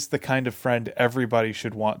 she is the kind of friend everybody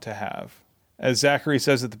should want to have. As Zachary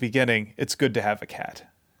says at the beginning, it's good to have a cat.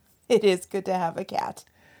 It is good to have a cat.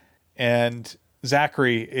 And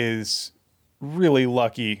Zachary is really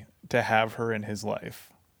lucky to have her in his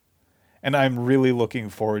life. And I'm really looking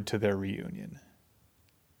forward to their reunion.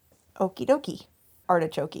 Okie dokie.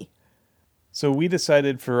 Artichoke. So we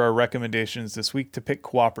decided for our recommendations this week to pick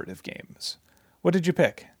cooperative games. What did you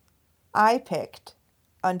pick? I picked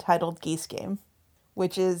Untitled Geese Game,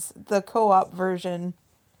 which is the co-op version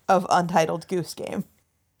of Untitled Goose Game.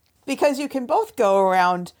 Because you can both go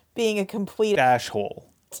around being a complete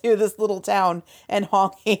Asshole to this little town and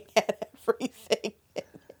honking at everything in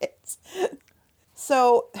it.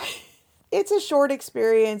 So it's a short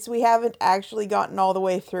experience. We haven't actually gotten all the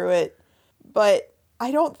way through it, but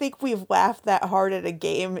I don't think we've laughed that hard at a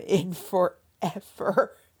game in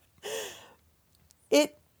forever.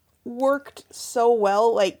 It worked so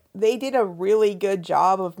well. Like, they did a really good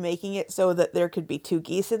job of making it so that there could be two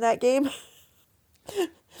geese in that game.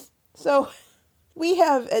 So we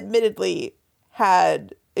have admittedly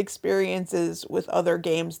had experiences with other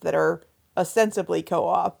games that are ostensibly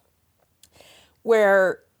co-op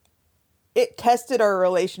where it tested our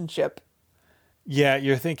relationship. Yeah,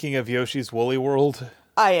 you're thinking of Yoshi's Woolly World?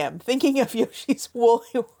 I am thinking of Yoshi's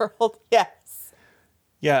Woolly World, yes.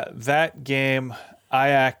 Yeah, that game I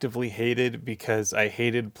actively hated because I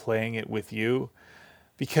hated playing it with you.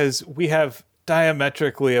 Because we have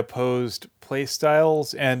diametrically opposed play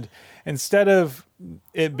styles, and instead of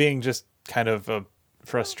it being just kind of a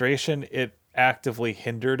frustration, it actively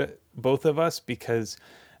hindered both of us, because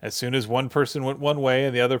as soon as one person went one way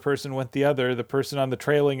and the other person went the other, the person on the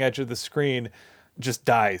trailing edge of the screen just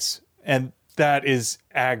dies. And that is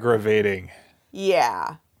aggravating.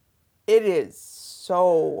 Yeah. It is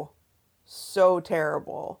so, so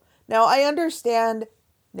terrible. Now, I understand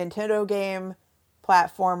Nintendo game,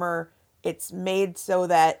 platformer, it's made so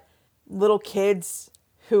that little kids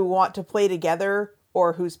who want to play together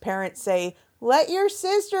or whose parents say, let your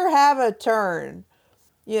sister have a turn,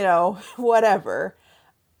 whatever,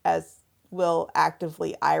 as Will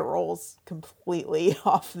actively eye rolls completely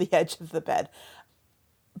off the edge of the bed.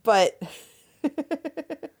 But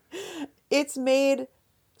it's made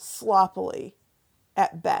sloppily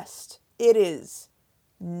at best. It is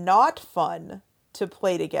not fun to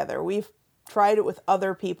play together. We've tried it with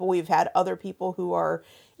other people. We've had other people who are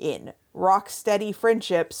in rock steady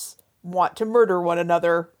friendships want to murder one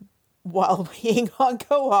another while being on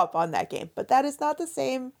co-op on that game. But that is not the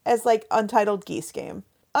same as like Untitled Geese Game.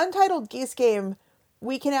 Untitled Geese Game,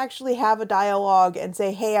 we can actually have a dialogue and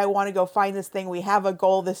say, hey, I want to go find this thing. We have a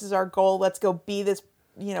goal. This is our goal. Let's go be this,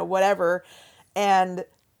 whatever. And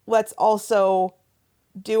let's also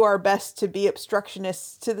do our best to be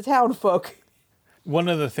obstructionists to the town folk. One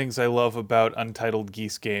of the things I love about Untitled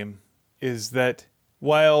Geese Game is that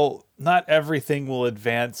while not everything will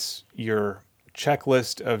advance your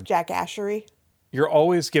checklist of jackassery, you're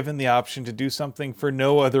always given the option to do something for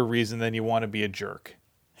no other reason than you want to be a jerk.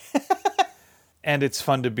 And it's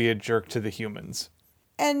fun to be a jerk to the humans.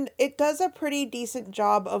 And it does a pretty decent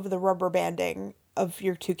job of the rubber banding of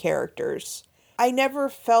your two characters. I never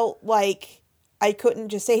felt like I couldn't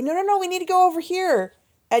just say, no, we need to go over here.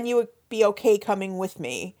 And you would be okay coming with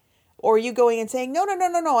me. Or you going and saying, no,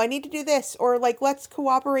 I need to do this. Or like, let's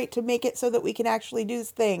cooperate to make it so that we can actually do this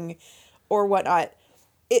thing. Or whatnot.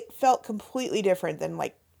 It felt completely different than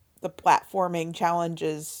like the platforming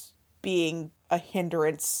challenges being a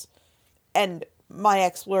hindrance. And my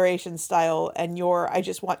exploration style and I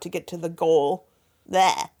just want to get to the goal.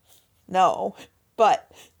 No. But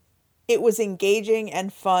it was engaging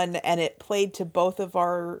and fun, and it played to both of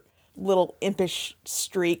our little impish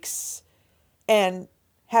streaks. And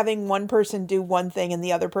having one person do one thing and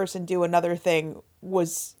the other person do another thing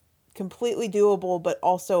was completely doable, but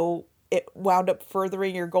also it wound up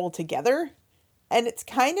furthering your goal together. And it's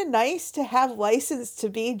kind of nice to have license to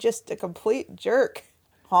be just a complete jerk.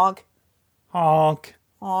 Honk. Honk.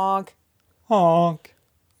 Honk. Honk.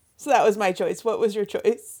 So that was my choice. What was your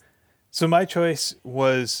choice? So my choice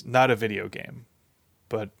was not a video game,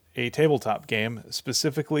 but a tabletop game,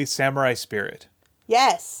 specifically Samurai Spirit.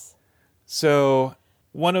 Yes. So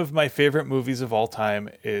one of my favorite movies of all time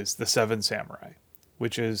is The Seven Samurai,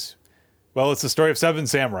 which is, well, it's the story of seven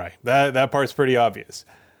samurai. That part's pretty obvious.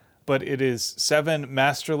 But it is seven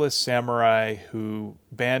masterless samurai who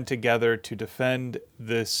band together to defend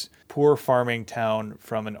this poor farming town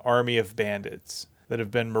from an army of bandits that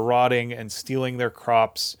have been marauding and stealing their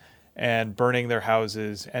crops and burning their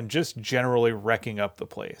houses and just generally wrecking up the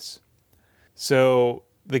place. So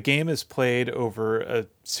the game is played over a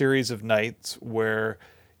series of nights where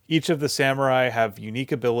each of the samurai have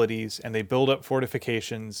unique abilities and they build up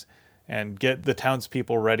fortifications and get the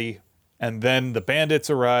townspeople ready. And then the bandits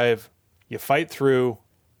arrive, you fight through,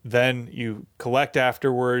 then you collect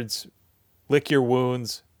afterwards, lick your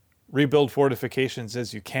wounds, rebuild fortifications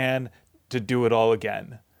as you can to do it all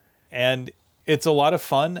again. And it's a lot of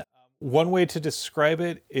fun. One way to describe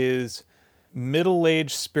it is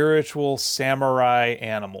middle-aged spiritual samurai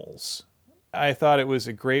animals. I thought it was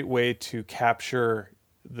a great way to capture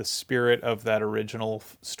the spirit of that original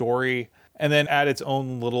story and then add its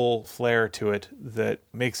own little flair to it that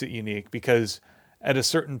makes it unique, because at a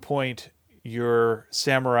certain point, your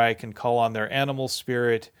samurai can call on their animal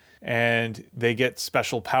spirit and they get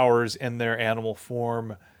special powers in their animal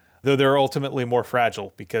form, though they're ultimately more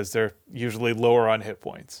fragile because they're usually lower on hit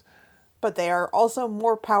points. But they are also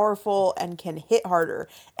more powerful and can hit harder.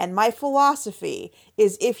 And my philosophy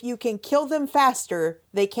is if you can kill them faster,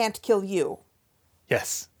 they can't kill you.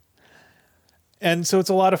 Yes. And so it's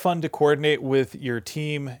a lot of fun to coordinate with your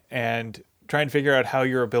team and try and figure out how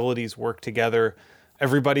your abilities work together.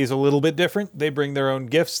 Everybody's a little bit different. They bring their own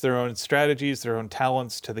gifts, their own strategies, their own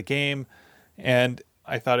talents to the game. And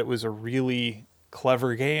I thought it was a really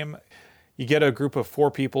clever game. You get a group of 4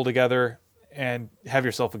 people together and have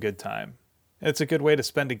yourself a good time. It's a good way to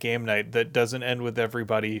spend a game night that doesn't end with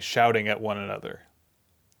everybody shouting at one another.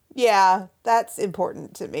 Yeah, that's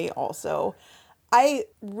important to me also. I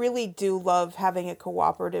really do love having a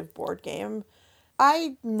cooperative board game.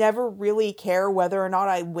 I never really care whether or not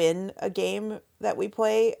I win a game that we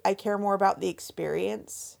play. I care more about the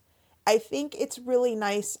experience. I think it's really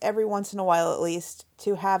nice every once in a while, at least,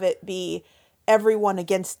 to have it be everyone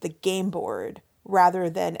against the game board rather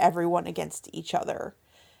than everyone against each other.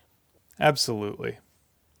 Absolutely.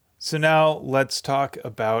 So now let's talk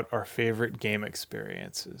about our favorite game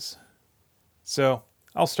experiences. So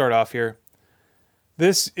I'll start off here.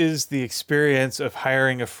 This is the experience of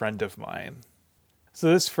hiring a friend of mine.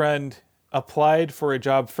 So this friend applied for a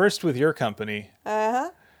job first with your company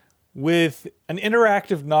with an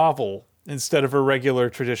interactive novel instead of a regular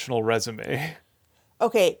traditional resume.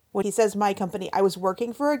 Okay, when he says my company, I was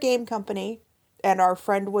working for a game company and our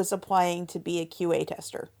friend was applying to be a QA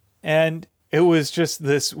tester. And it was just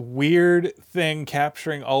this weird thing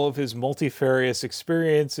capturing all of his multifarious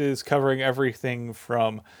experiences, covering everything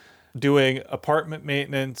from doing apartment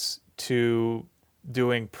maintenance to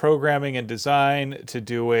doing programming and design to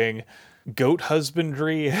doing goat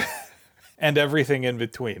husbandry and everything in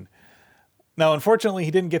between. Now, unfortunately,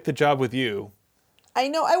 he didn't get the job with you. I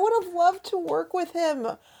know, I would have loved to work with him.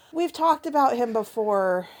 We've talked about him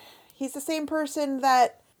before. He's the same person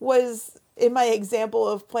that was in my example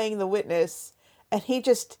of playing The Witness, and he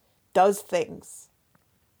just does things.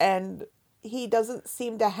 And he doesn't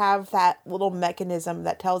seem to have that little mechanism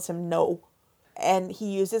that tells him no. And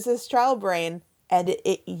he uses his child brain, and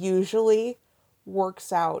it usually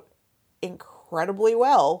works out incredibly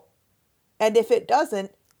well. And if it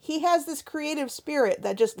doesn't, he has this creative spirit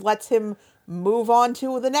that just lets him move on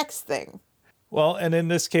to the next thing. Well, and in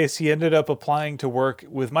this case, he ended up applying to work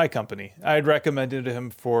with my company. I had recommended him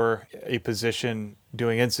for a position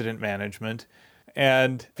doing incident management.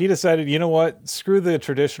 And he decided, you know what, screw the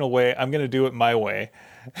traditional way. I'm going to do it my way.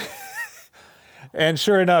 And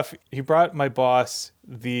sure enough, he brought my boss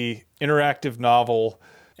the interactive novel.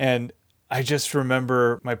 And I just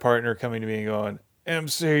remember my partner coming to me and going,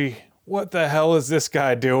 MC, what the hell is this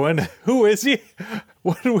guy doing? Who is he?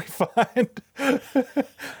 What did we find?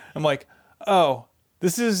 I'm like, oh,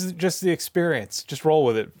 this is just the experience. Just roll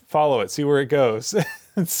with it. Follow it. See where it goes.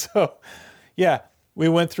 And so, yeah, we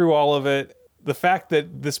went through all of it. The fact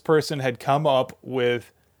that this person had come up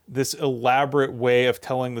with this elaborate way of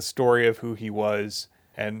telling the story of who he was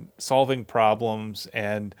and solving problems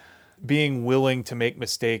and being willing to make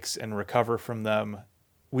mistakes and recover from them,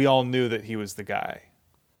 we all knew that he was the guy.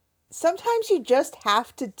 Sometimes you just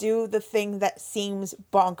have to do the thing that seems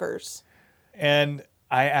bonkers. And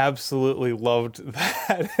I absolutely loved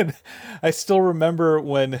that. And I still remember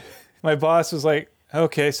when my boss was like,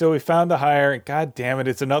 okay, so we found a hire. God damn it,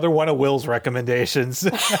 it's another one of Will's recommendations.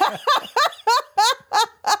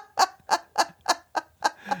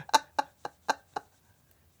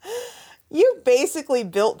 You basically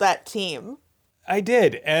built that team. I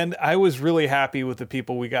did, and I was really happy with the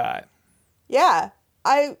people we got. Yeah,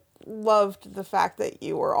 I loved the fact that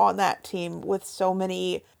you were on that team with so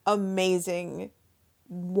many amazing,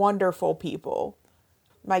 wonderful people.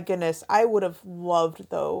 My goodness, I would have loved,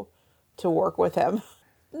 though, to work with him.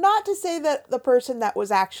 Not to say that the person that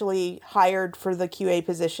was actually hired for the QA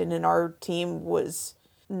position in our team was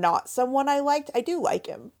not someone I liked. I do like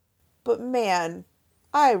him. But man,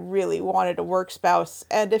 I really wanted a work spouse.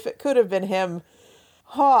 And if it could have been him,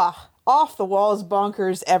 off the walls,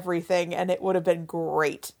 bonkers, everything. And it would have been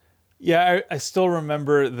great. Yeah, I still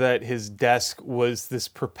remember that his desk was this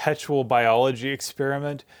perpetual biology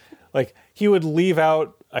experiment. Like, he would leave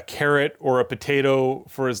out a carrot or a potato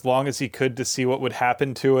for as long as he could to see what would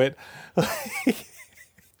happen to it.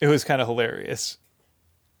 It was kind of hilarious.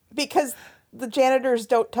 Because the janitors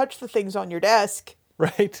don't touch the things on your desk.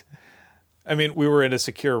 Right? I mean, we were in a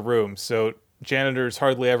secure room, so janitors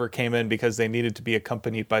hardly ever came in because they needed to be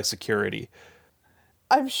accompanied by security.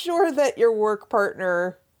 I'm sure that your work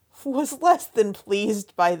partner was less than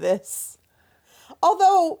pleased by this.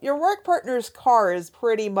 Although your work partner's car is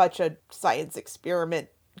pretty much a science experiment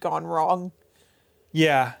gone wrong.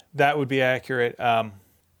 Yeah, that would be accurate.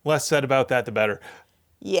 Less said about that, the better.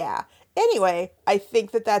 Yeah. Anyway, I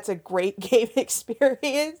think that that's a great game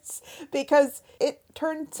experience because it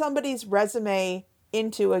turned somebody's resume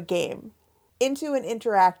into a game, into an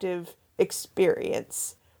interactive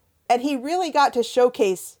experience. And he really got to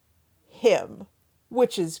showcase him,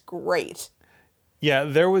 which is great. Yeah,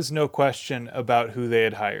 there was no question about who they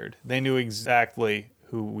had hired. They knew exactly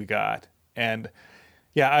who we got. And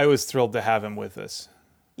yeah, I was thrilled to have him with us.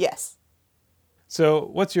 Yes. So,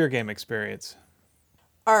 what's your game experience?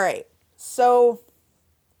 All right. So,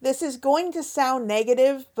 this is going to sound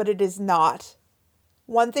negative, but it is not.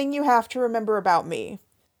 One thing you have to remember about me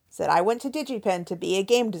is that I went to DigiPen to be a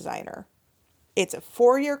game designer. It's a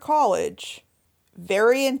 4-year college,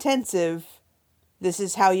 very intensive. This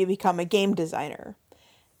is how you become a game designer.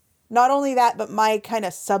 Not only that, but my kind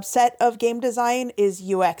of subset of game design is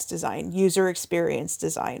UX design, user experience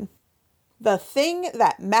design. The thing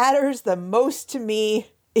that matters the most to me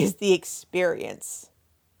is the experience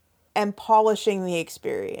and polishing the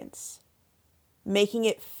experience, making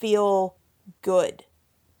it feel good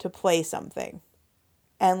to play something.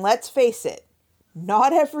 And let's face it,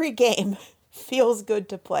 not every game feels good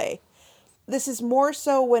to play. This is more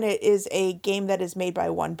so when it is a game that is made by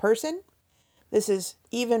one person. This is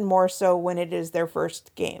even more so when it is their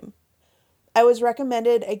first game. I was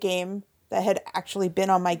recommended a game that had actually been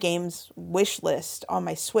on my games wish list on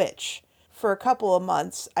my Switch. For a couple of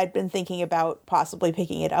months, I'd been thinking about possibly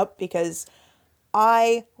picking it up because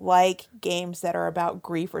I like games that are about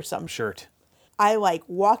grief or some Shirt. I like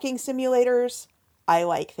walking simulators. I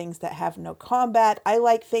like things that have no combat. I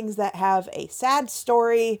like things that have a sad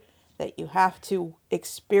story that you have to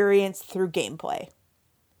experience through gameplay.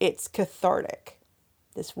 It's cathartic.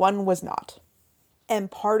 This one was not. And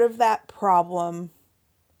part of that problem,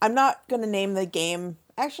 I'm not going to name the game.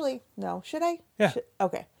 Actually, no. Should I? Yeah.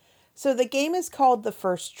 Okay. So the game is called The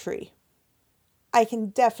First Tree. I can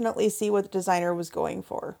definitely see what the designer was going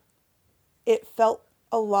for. It felt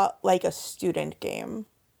a lot like a student game,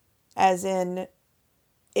 as in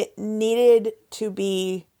it needed to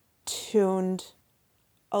be tuned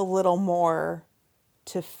a little more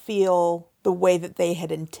to feel the way that they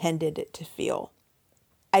had intended it to feel.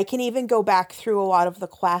 I can even go back through a lot of the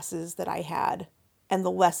classes that I had and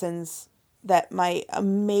the lessons that my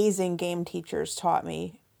amazing game teachers taught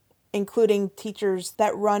me, including teachers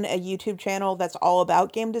that run a YouTube channel that's all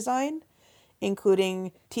about game design,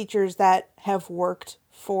 including teachers that have worked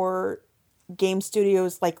for game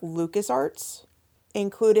studios like LucasArts,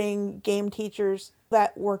 including game teachers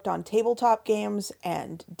that worked on tabletop games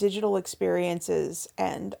and digital experiences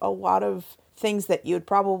and a lot of things that you'd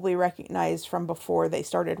probably recognize from before they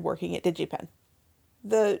started working at DigiPen.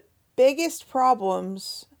 The biggest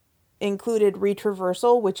problems included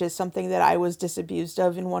retraversal, which is something that I was disabused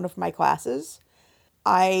of in one of my classes.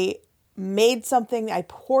 I made something, I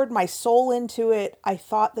poured my soul into it. I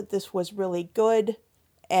thought that this was really good,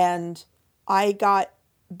 and I got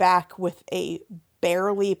back with a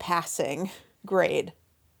barely passing grade.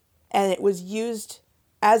 And it was used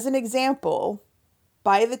as an example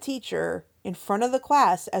by the teacher in front of the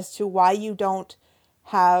class as to why you don't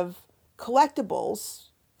have collectibles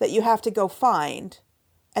that you have to go find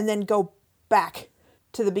and then go back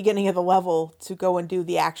to the beginning of the level to go and do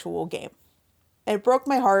the actual game. And it broke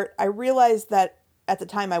my heart. I realized that at the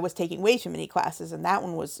time I was taking way too many classes, and that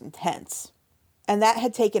one was intense. And that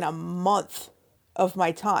had taken a month of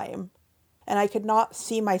my time. And I could not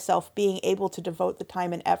see myself being able to devote the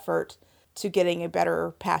time and effort to getting a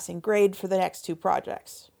better passing grade for the next two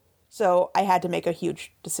projects. So I had to make a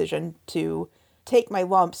huge decision to take my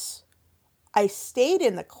lumps. I stayed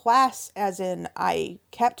in the class, as in I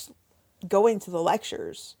kept going to the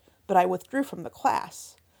lectures, but I withdrew from the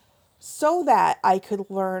class so that I could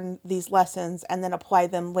learn these lessons and then apply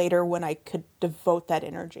them later when I could devote that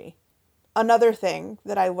energy. Another thing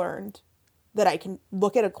that I learned, that I can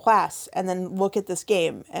look at a class and then look at this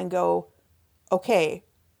game and go, okay,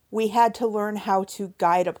 we had to learn how to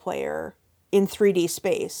guide a player in 3D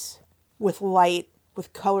space with light,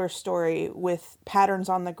 with color story, with patterns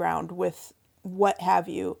on the ground, with what have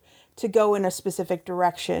you, to go in a specific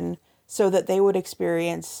direction so that they would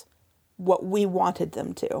experience what we wanted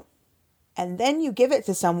them to. And then you give it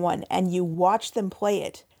to someone and you watch them play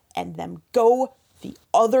it and then go the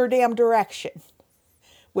other damn direction,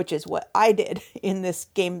 which is what I did in this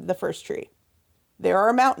game, The First Tree. There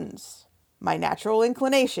are mountains. My natural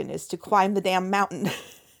inclination is to climb the damn mountain.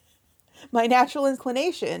 My natural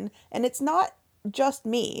inclination, and it's not just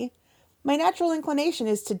me, my natural inclination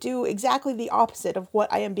is to do exactly the opposite of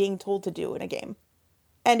what I am being told to do in a game.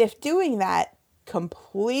 And if doing that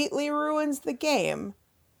completely ruins the game,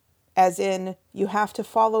 as in you have to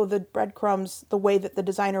follow the breadcrumbs the way that the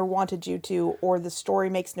designer wanted you to, or the story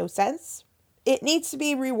makes no sense, it needs to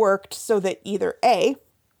be reworked so that either A,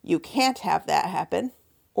 you can't have that happen,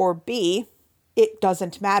 or B, it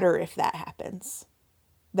doesn't matter if that happens.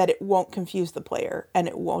 That it won't confuse the player and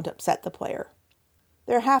it won't upset the player.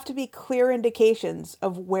 There have to be clear indications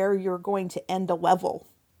of where you're going to end a level.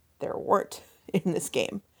 There weren't in this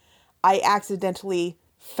game. I accidentally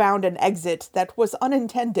found an exit that was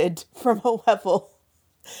unintended from a level.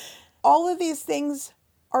 All of these things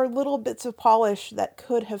are little bits of polish that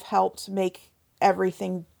could have helped make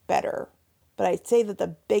everything better. But I'd say that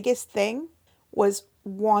the biggest thing was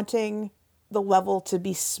wanting the level to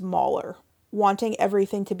be smaller, wanting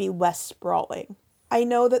everything to be less sprawling. I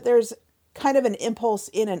know that there's kind of an impulse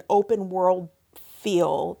in an open world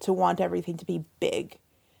feel to want everything to be big.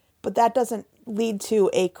 But that doesn't lead to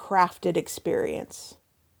a crafted experience.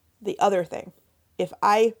 The other thing, if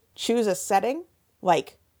I choose a setting,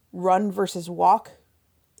 like run versus walk,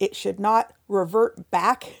 it should not revert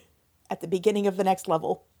back at the beginning of the next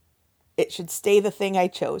level. It should stay the thing I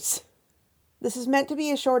chose. This is meant to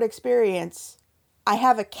be a short experience. I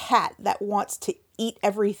have a cat that wants to eat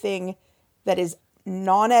everything that is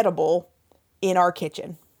non-edible in our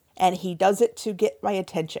kitchen. And he does it to get my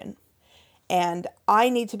attention. And I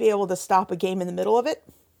need to be able to stop a game in the middle of it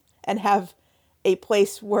and have a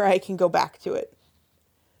place where I can go back to it.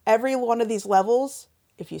 Every one of these levels,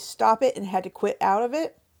 if you stop it and had to quit out of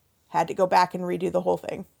it, had to go back and redo the whole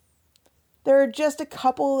thing. There are just a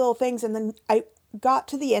couple little things, and then I got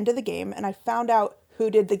to the end of the game and I found out who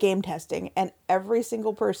did the game testing, and every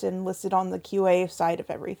single person listed on the QA side of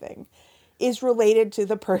everything is related to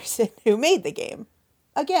the person who made the game.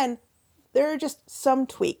 Again, there are just some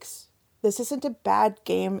tweaks. This isn't a bad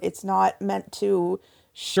game. It's not meant to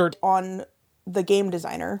shirt on the game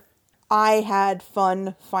designer. I had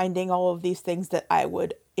fun finding all of these things that I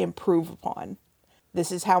would improve upon.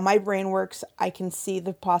 This is how my brain works. I can see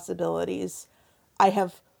the possibilities. I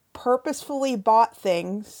have purposefully bought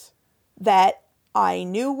things that I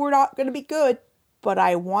knew were not going to be good, but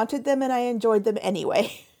I wanted them and I enjoyed them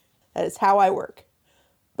anyway. That is how I work.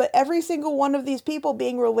 But every single one of these people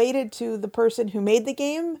being related to the person who made the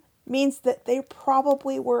game means that they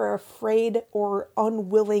probably were afraid or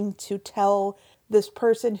unwilling to tell this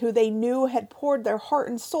person who they knew had poured their heart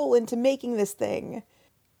and soul into making this thing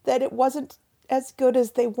that it wasn't as good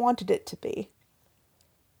as they wanted it to be.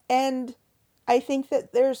 And I think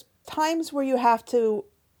that there's times where you have to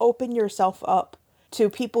open yourself up to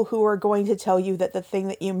people who are going to tell you that the thing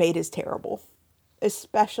that you made is terrible,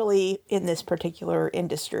 especially in this particular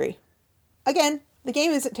industry. Again, the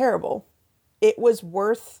game isn't terrible. It was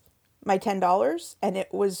worth my $10 and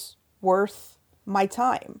it was worth my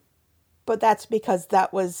time. But that's because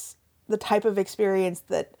that was the type of experience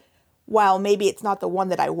that, while maybe it's not the one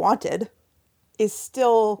that I wanted, is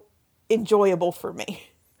still enjoyable for me.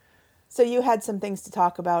 So you had some things to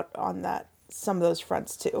talk about on that, some of those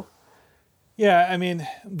fronts too. Yeah, I mean,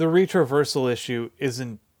 the retraversal issue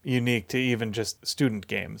isn't unique to even just student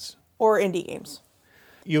games. Or indie games.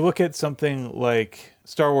 You look at something like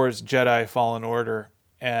Star Wars Jedi Fallen Order,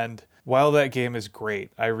 and while that game is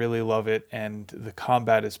great, I really love it, and the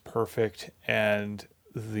combat is perfect, and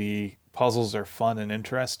the puzzles are fun and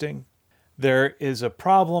interesting, there is a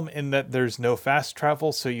problem in that there's no fast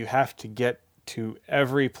travel, so you have to get to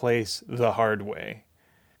every place the hard way.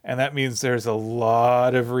 And that means there's a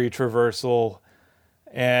lot of retraversal,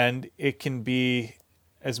 and it can be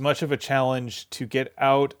as much of a challenge to get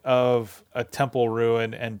out of a temple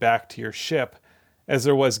ruin and back to your ship as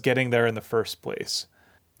there was getting there in the first place.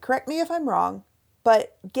 Correct me if I'm wrong,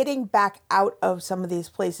 but getting back out of some of these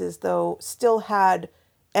places, though, still had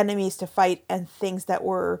enemies to fight and things that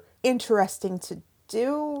were interesting to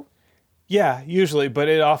do. Yeah, usually, but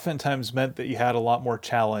it oftentimes meant that you had a lot more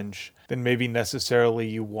challenge than maybe necessarily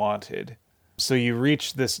you wanted. So you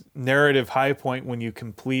reach this narrative high point when you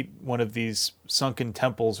complete one of these sunken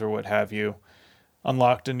temples or what have you,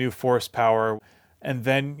 unlocked a new force power, and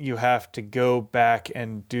then you have to go back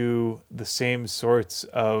and do the same sorts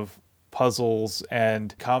of puzzles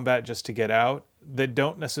and combat just to get out that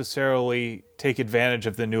don't necessarily take advantage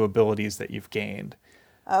of the new abilities that you've gained.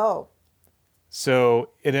 Oh. So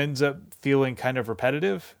it ends up feeling kind of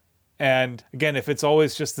repetitive. And again, if it's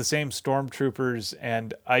always just the same stormtroopers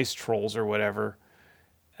and ice trolls or whatever,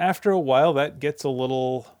 after a while that gets a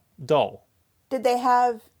little dull. Did they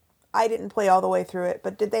have, I didn't play all the way through it,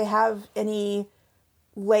 but did they have any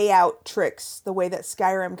layout tricks the way that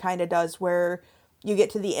Skyrim kind of does, where you get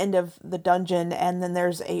to the end of the dungeon and then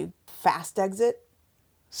there's a fast exit?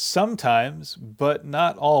 Sometimes, but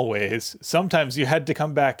not always. Sometimes you had to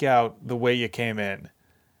come back out the way you came in.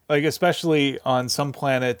 Like, especially on some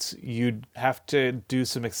planets, you'd have to do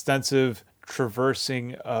some extensive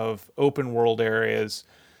traversing of open world areas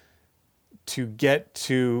to get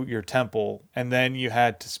to your temple, and then you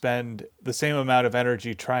had to spend the same amount of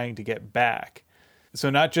energy trying to get back. So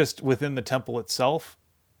not just within the temple itself,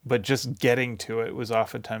 but just getting to it was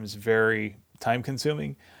oftentimes very time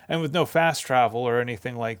consuming. And with no fast travel or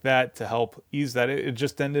anything like that to help ease that, it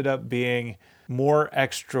just ended up being more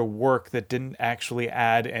extra work that didn't actually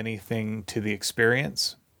add anything to the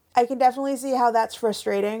experience. I can definitely see how that's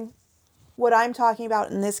frustrating. What I'm talking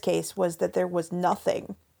about in this case was that there was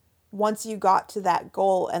nothing. Once you got to that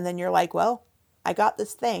goal and then you're like, well, I got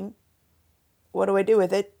this thing. What do I do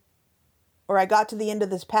with it? Or I got to the end of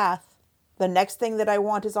this path. The next thing that I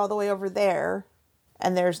want is all the way over there.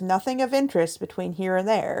 and there's nothing of interest between here and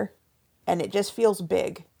there, and it just feels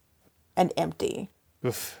big and empty.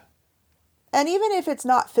 Oof. And even if it's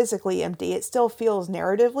not physically empty, it still feels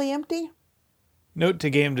narratively empty. Note to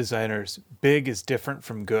game designers, big is different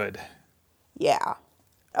from good. Yeah.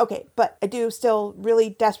 Okay, but I do still really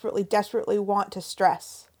desperately want to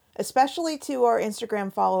stress, especially to our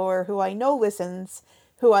Instagram follower who I know listens,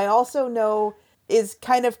 who I also know is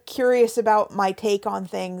kind of curious about my take on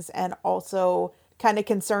things and also kind of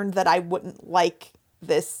concerned that I wouldn't like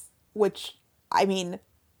this, which, I mean,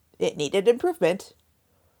 it needed improvement.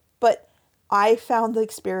 But I found the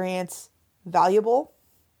experience valuable,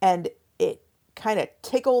 and it kind of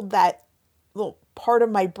tickled that little part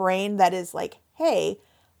of my brain that is like, hey,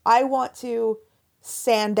 I want to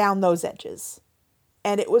sand down those edges.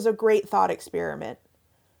 And it was a great thought experiment.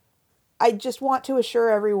 I just want to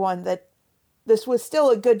assure everyone that this was still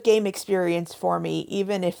a good game experience for me,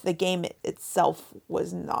 even if the game itself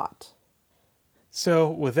was not. So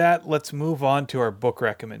with that, let's move on to our book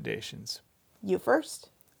recommendations. You first?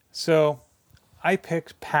 So I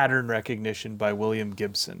picked Pattern Recognition by William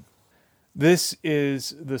Gibson. This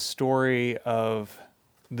is the story of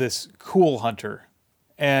this cool hunter,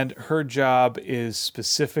 and her job is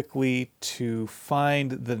specifically to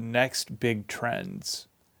find the next big trends,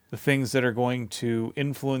 the things that are going to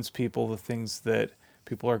influence people, the things that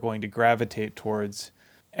people are going to gravitate towards,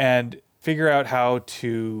 and figure out how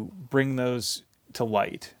to bring those to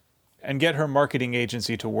light and get her marketing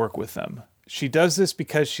agency to work with them. She does this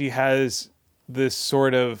because she has this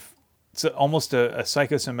sort of, it's almost a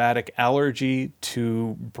psychosomatic allergy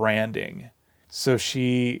to branding. So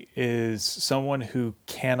she is someone who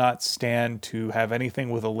cannot stand to have anything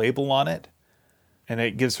with a label on it, and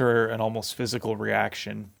it gives her an almost physical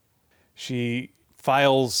reaction. She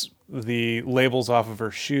files the labels off of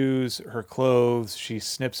her shoes, her clothes, she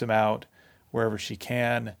snips them out wherever she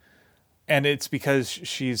can. And it's because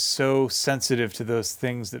she's so sensitive to those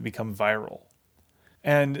things that become viral.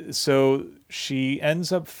 And so she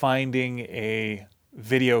ends up finding a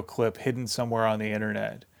video clip hidden somewhere on the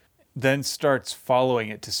internet, then starts following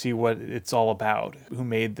it to see what it's all about, who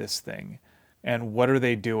made this thing, and what are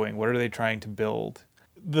they doing, what are they trying to build.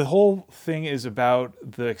 The whole thing is about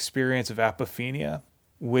the experience of apophenia,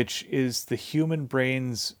 which is the human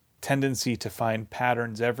brain's tendency to find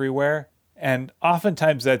patterns everywhere. And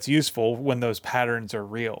oftentimes that's useful when those patterns are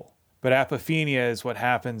real. But apophenia is what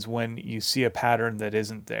happens when you see a pattern that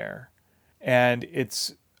isn't there. And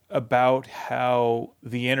it's about how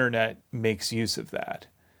the internet makes use of that.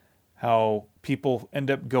 How people end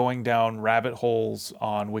up going down rabbit holes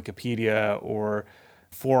on Wikipedia or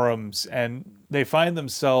forums, and they find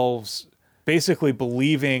themselves basically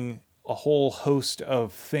believing a whole host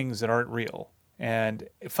of things that aren't real. And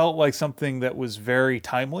it felt like something that was very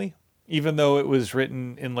timely, even though it was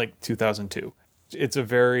written in like 2002. It's a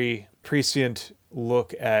very prescient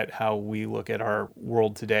look at how we look at our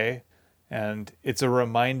world today. And it's a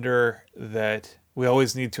reminder that we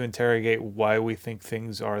always need to interrogate why we think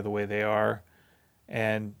things are the way they are,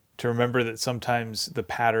 and to remember that sometimes the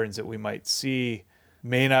patterns that we might see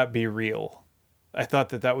may not be real. I thought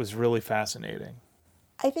that that was really fascinating.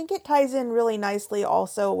 I think it ties in really nicely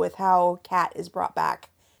also with how Kat is brought back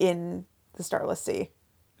in The Starless Sea.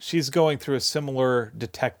 She's going through a similar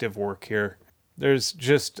detective work here. There's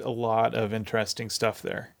just a lot of interesting stuff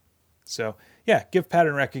there. So, yeah, give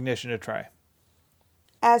Pattern Recognition a try.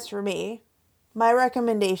 As for me, my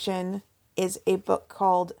recommendation is a book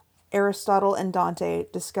called Aristotle and Dante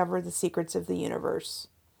Discover the Secrets of the Universe,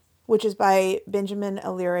 which is by Benjamin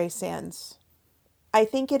Alire Sands. I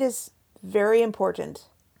think it is very important,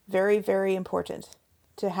 very, very important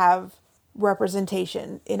to have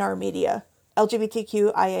representation in our media.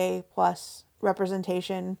 LGBTQIA plus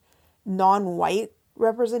representation, non-white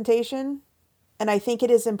representation. And I think it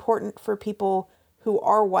is important for people who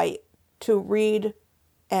are white to read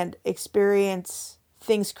and experience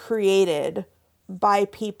things created by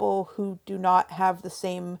people who do not have the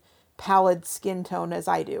same pallid skin tone as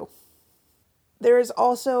I do. There is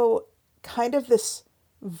also kind of this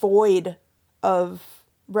void of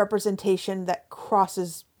representation that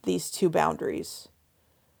crosses these two boundaries.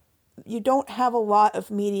 You don't have a lot of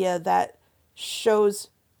media that shows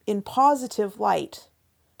in positive light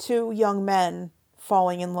two young men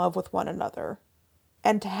falling in love with one another.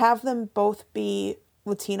 And to have them both be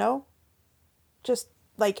Latino, just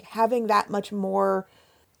like having that much more,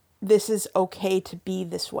 this is okay to be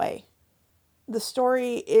this way. The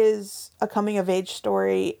story is a coming of age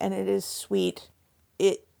story, and it is sweet.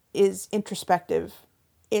 It is introspective.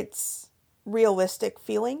 It's realistic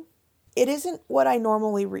feeling. It isn't what I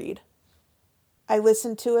normally read. I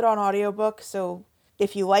listen to it on audiobook, so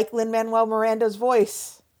if you like Lin-Manuel Miranda's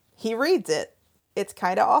voice, he reads it. It's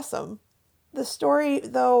kind of awesome. The story,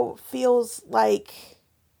 though, feels like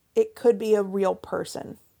it could be a real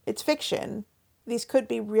person. It's fiction. These could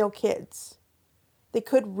be real kids. They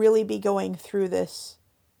could really be going through this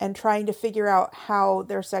and trying to figure out how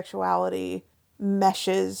their sexuality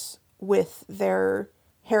meshes with their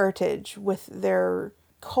heritage, with their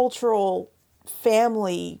cultural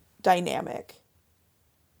family dynamic.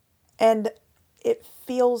 And it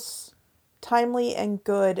feels timely and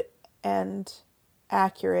good and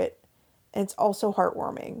accurate, and it's also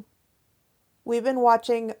heartwarming. We've been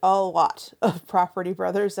watching a lot of Property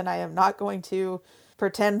Brothers, and I am not going to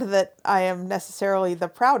pretend that I am necessarily the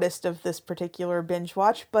proudest of this particular binge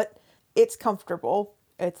watch, but it's comfortable.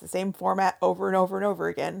 It's the same format over and over and over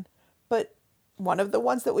again. But one of the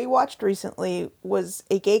ones that we watched recently was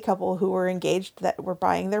a gay couple who were engaged that were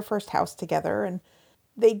buying their first house together, and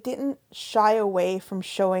they didn't shy away from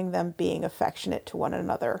showing them being affectionate to one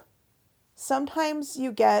another. Sometimes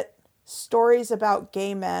you get stories about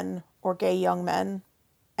gay men or gay young men,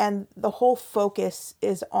 and the whole focus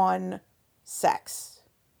is on sex.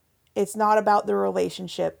 It's not about the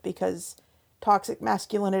relationship, because toxic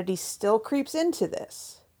masculinity still creeps into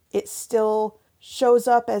this. It still shows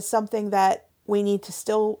up as something that we need to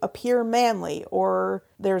still appear manly, or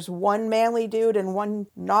there's one manly dude and one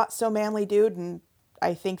not so manly dude, and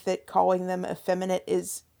I think that calling them effeminate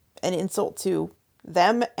is an insult to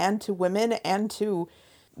them and to women and to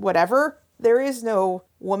whatever. There is no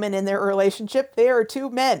woman in their relationship. They are two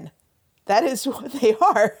men. That is what they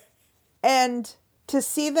are. And to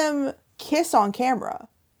see them kiss on camera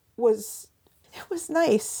was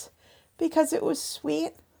nice, because it was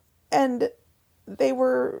sweet, and they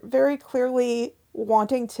were very clearly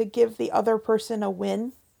wanting to give the other person a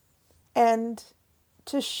win, and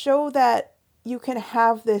to show that you can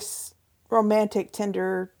have this romantic,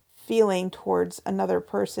 tender feeling towards another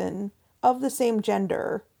person of the same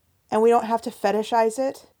gender, and we don't have to fetishize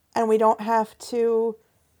it, and we don't have to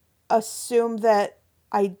assume that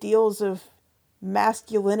ideals of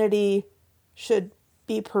masculinity should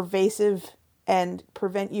be pervasive and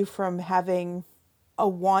prevent you from having a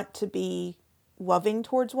want to be loving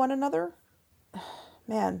towards one another.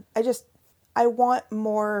 Man, I want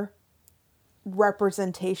more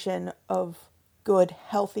representation of good,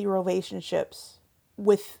 healthy relationships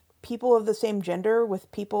with people of the same gender,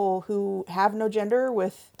 with people who have no gender,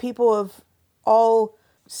 with people of all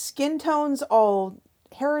skin tones, all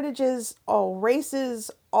heritages, all races,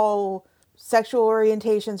 all sexual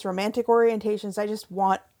orientations, romantic orientations. I just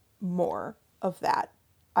want more of that.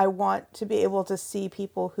 I want to be able to see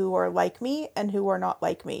people who are like me and who are not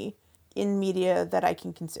like me in media that I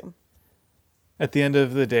can consume. At the end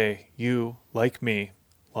of the day, you, like me,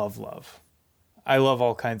 love love. I love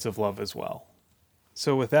all kinds of love as well.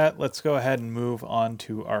 So with that, let's go ahead and move on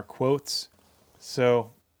to our quotes.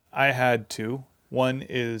 So I had two. One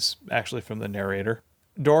is actually from the narrator.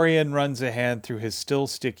 Dorian runs a hand through his still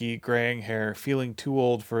sticky, graying hair, feeling too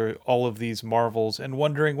old for all of these marvels, and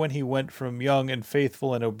wondering when he went from young and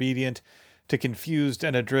faithful and obedient to confused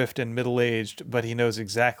and adrift and middle-aged, but he knows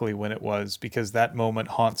exactly when it was, because that moment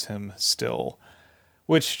haunts him still.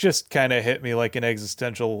 Which just kind of hit me like an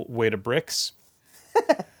existential weight of bricks.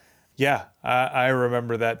 Yeah, I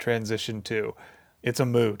remember that transition too. It's a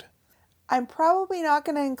mood. I'm probably not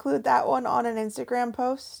going to include that one on an Instagram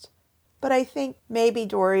post, but I think maybe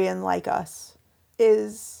Dorian, like us,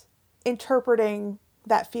 is interpreting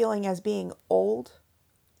that feeling as being old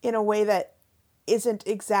in a way that isn't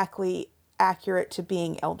exactly accurate to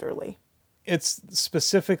being elderly. It's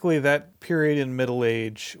specifically that period in middle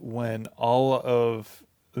age when all of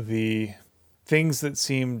the things that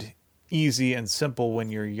seemed easy and simple when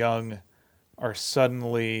you're young are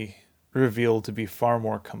suddenly revealed to be far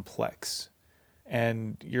more complex.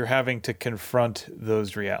 And you're having to confront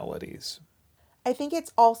those realities. I think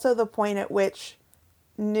it's also the point at which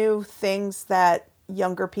new things that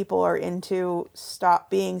younger people are into stop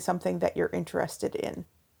being something that you're interested in.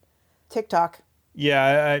 TikTok.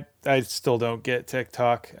 Yeah, I still don't get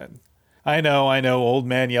TikTok. I know, old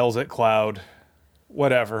man yells at cloud.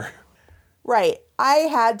 Whatever. Right. I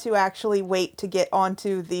had to actually wait to get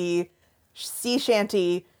onto the sea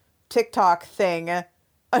shanty TikTok thing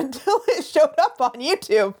until it showed up on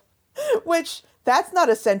YouTube, which that's not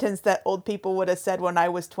a sentence that old people would have said when I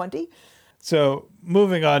was 20. So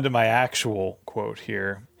moving on to my actual quote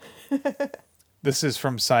here. This is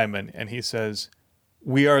from Simon, and he says,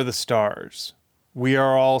 "We are the stars. We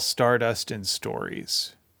are all stardust in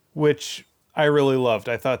stories," which I really loved.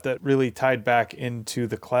 I thought that really tied back into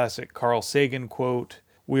the classic Carl Sagan quote,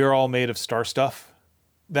 "We are all made of star stuff,"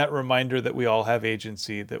 that reminder that we all have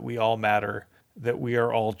agency, that we all matter, that we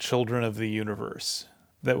are all children of the universe,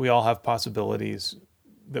 that we all have possibilities,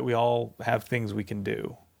 that we all have things we can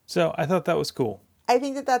do. So I thought that was cool. I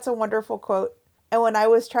think that that's a wonderful quote. And when I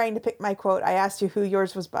was trying to pick my quote, I asked you who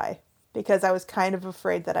yours was by, because I was kind of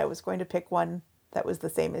afraid that I was going to pick one that was the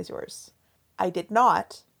same as yours. I did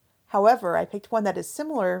not. However, I picked one that is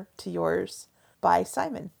similar to yours by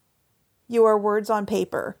Simon. You are words on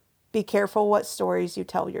paper. Be careful what stories you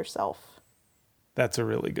tell yourself. That's a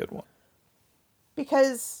really good one.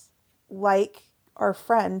 Because, like our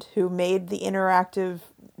friend who made the interactive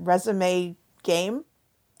resume game,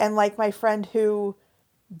 and like my friend who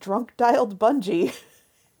drunk dialed Bungie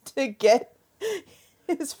to get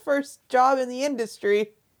his first job in the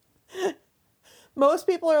industry, most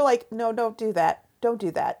people are like, no, don't do that. Don't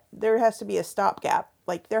do that. There has to be a stopgap.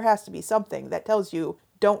 Like, there has to be something that tells you,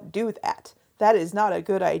 don't do that. That is not a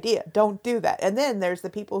good idea. Don't do that. And then there's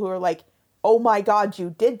the people who are like, oh my God,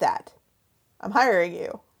 you did that. I'm hiring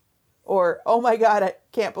you. Or, oh my God, I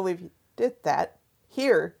can't believe you did that.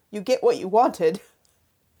 Here, you get what you wanted.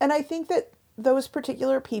 And I think that those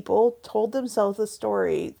particular people told themselves a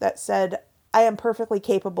story that said, I am perfectly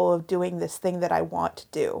capable of doing this thing that I want to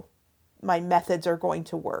do. My methods are going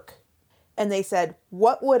to work. And they said,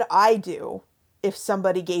 what would I do if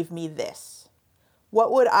somebody gave me this?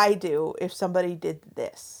 What would I do if somebody did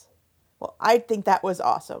this? Well, I think that was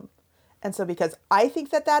awesome. And so because I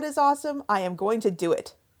think that that is awesome, I am going to do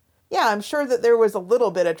it. Yeah, I'm sure that there was a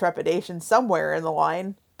little bit of trepidation somewhere in the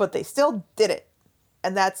line, but they still did it.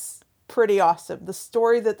 And that's pretty awesome. The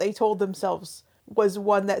story that they told themselves was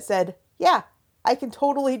one that said, yeah, I can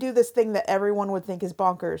totally do this thing that everyone would think is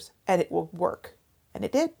bonkers, and it will work. And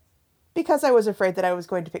it did. Because I was afraid that I was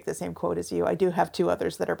going to pick the same quote as you, I do have two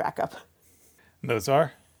others that are backup. Those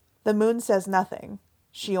are? The moon says nothing.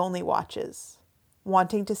 She only watches,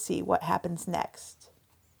 wanting to see what happens next.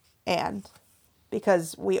 And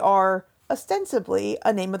because we are ostensibly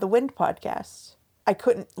a Name of the Wind podcast, I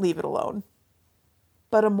couldn't leave it alone.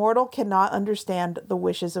 But a mortal cannot understand the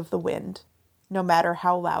wishes of the wind, no matter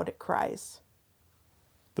how loud it cries.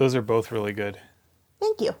 Those are both really good.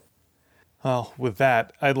 Thank you. Well, with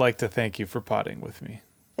that, I'd like to thank you for potting with me.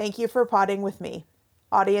 Thank you for potting with me.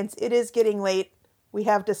 Audience, it is getting late. We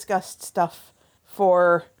have discussed stuff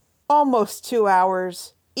for almost 2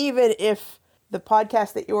 hours, even if the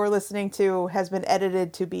podcast that you're listening to has been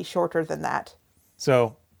edited to be shorter than that.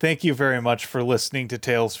 So, thank you very much for listening to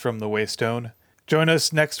Tales from the Waystone. Join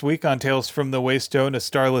us next week on Tales from the Waystone, a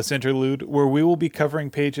Starless Interlude, where we will be covering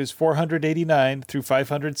pages 489 through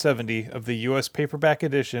 570 of the U.S. paperback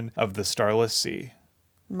edition of The Starless Sea.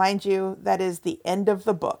 Mind you, that is the end of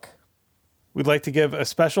the book. We'd like to give a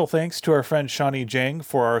special thanks to our friend Shawnee Jang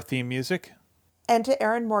for our theme music. And to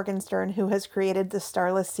Aaron Morgenstern, who has created the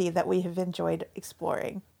Starless Sea that we have enjoyed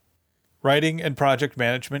exploring. Writing and project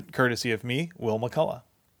management courtesy of me, Will McCullough.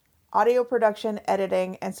 Audio production,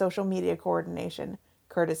 editing, and social media coordination,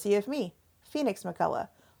 courtesy of me, Phoenix McCullough.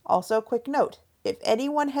 Also, quick note, if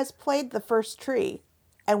anyone has played The First Tree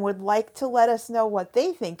and would like to let us know what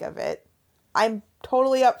they think of it, I'm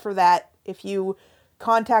totally up for that. If you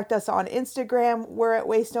contact us on Instagram, we're at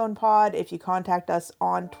Waystone Pod. If you contact us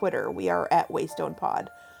on Twitter, we are at Waystone Pod.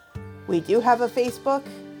 We do have a Facebook.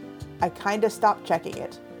 I kind of stopped checking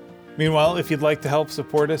it. Meanwhile, if you'd like to help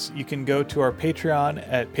support us, you can go to our Patreon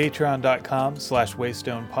at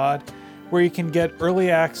patreon.com/waystonepod, where you can get early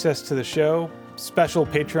access to the show, special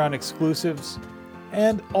Patreon exclusives,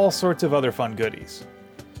 and all sorts of other fun goodies.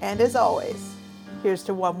 And as always, here's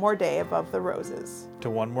to one more day above the roses. To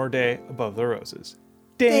one more day above the roses.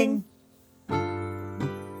 Ding!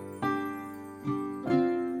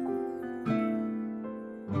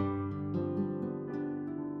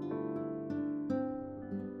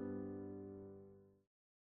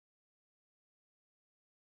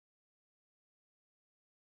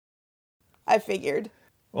 I figured.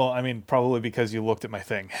 Well, I mean, probably because you looked at my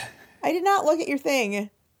thing. I did not look at your thing,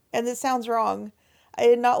 and this sounds wrong. I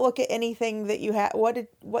did not look at anything that you had.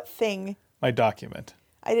 What thing? My document.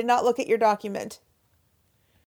 I did not look at your document.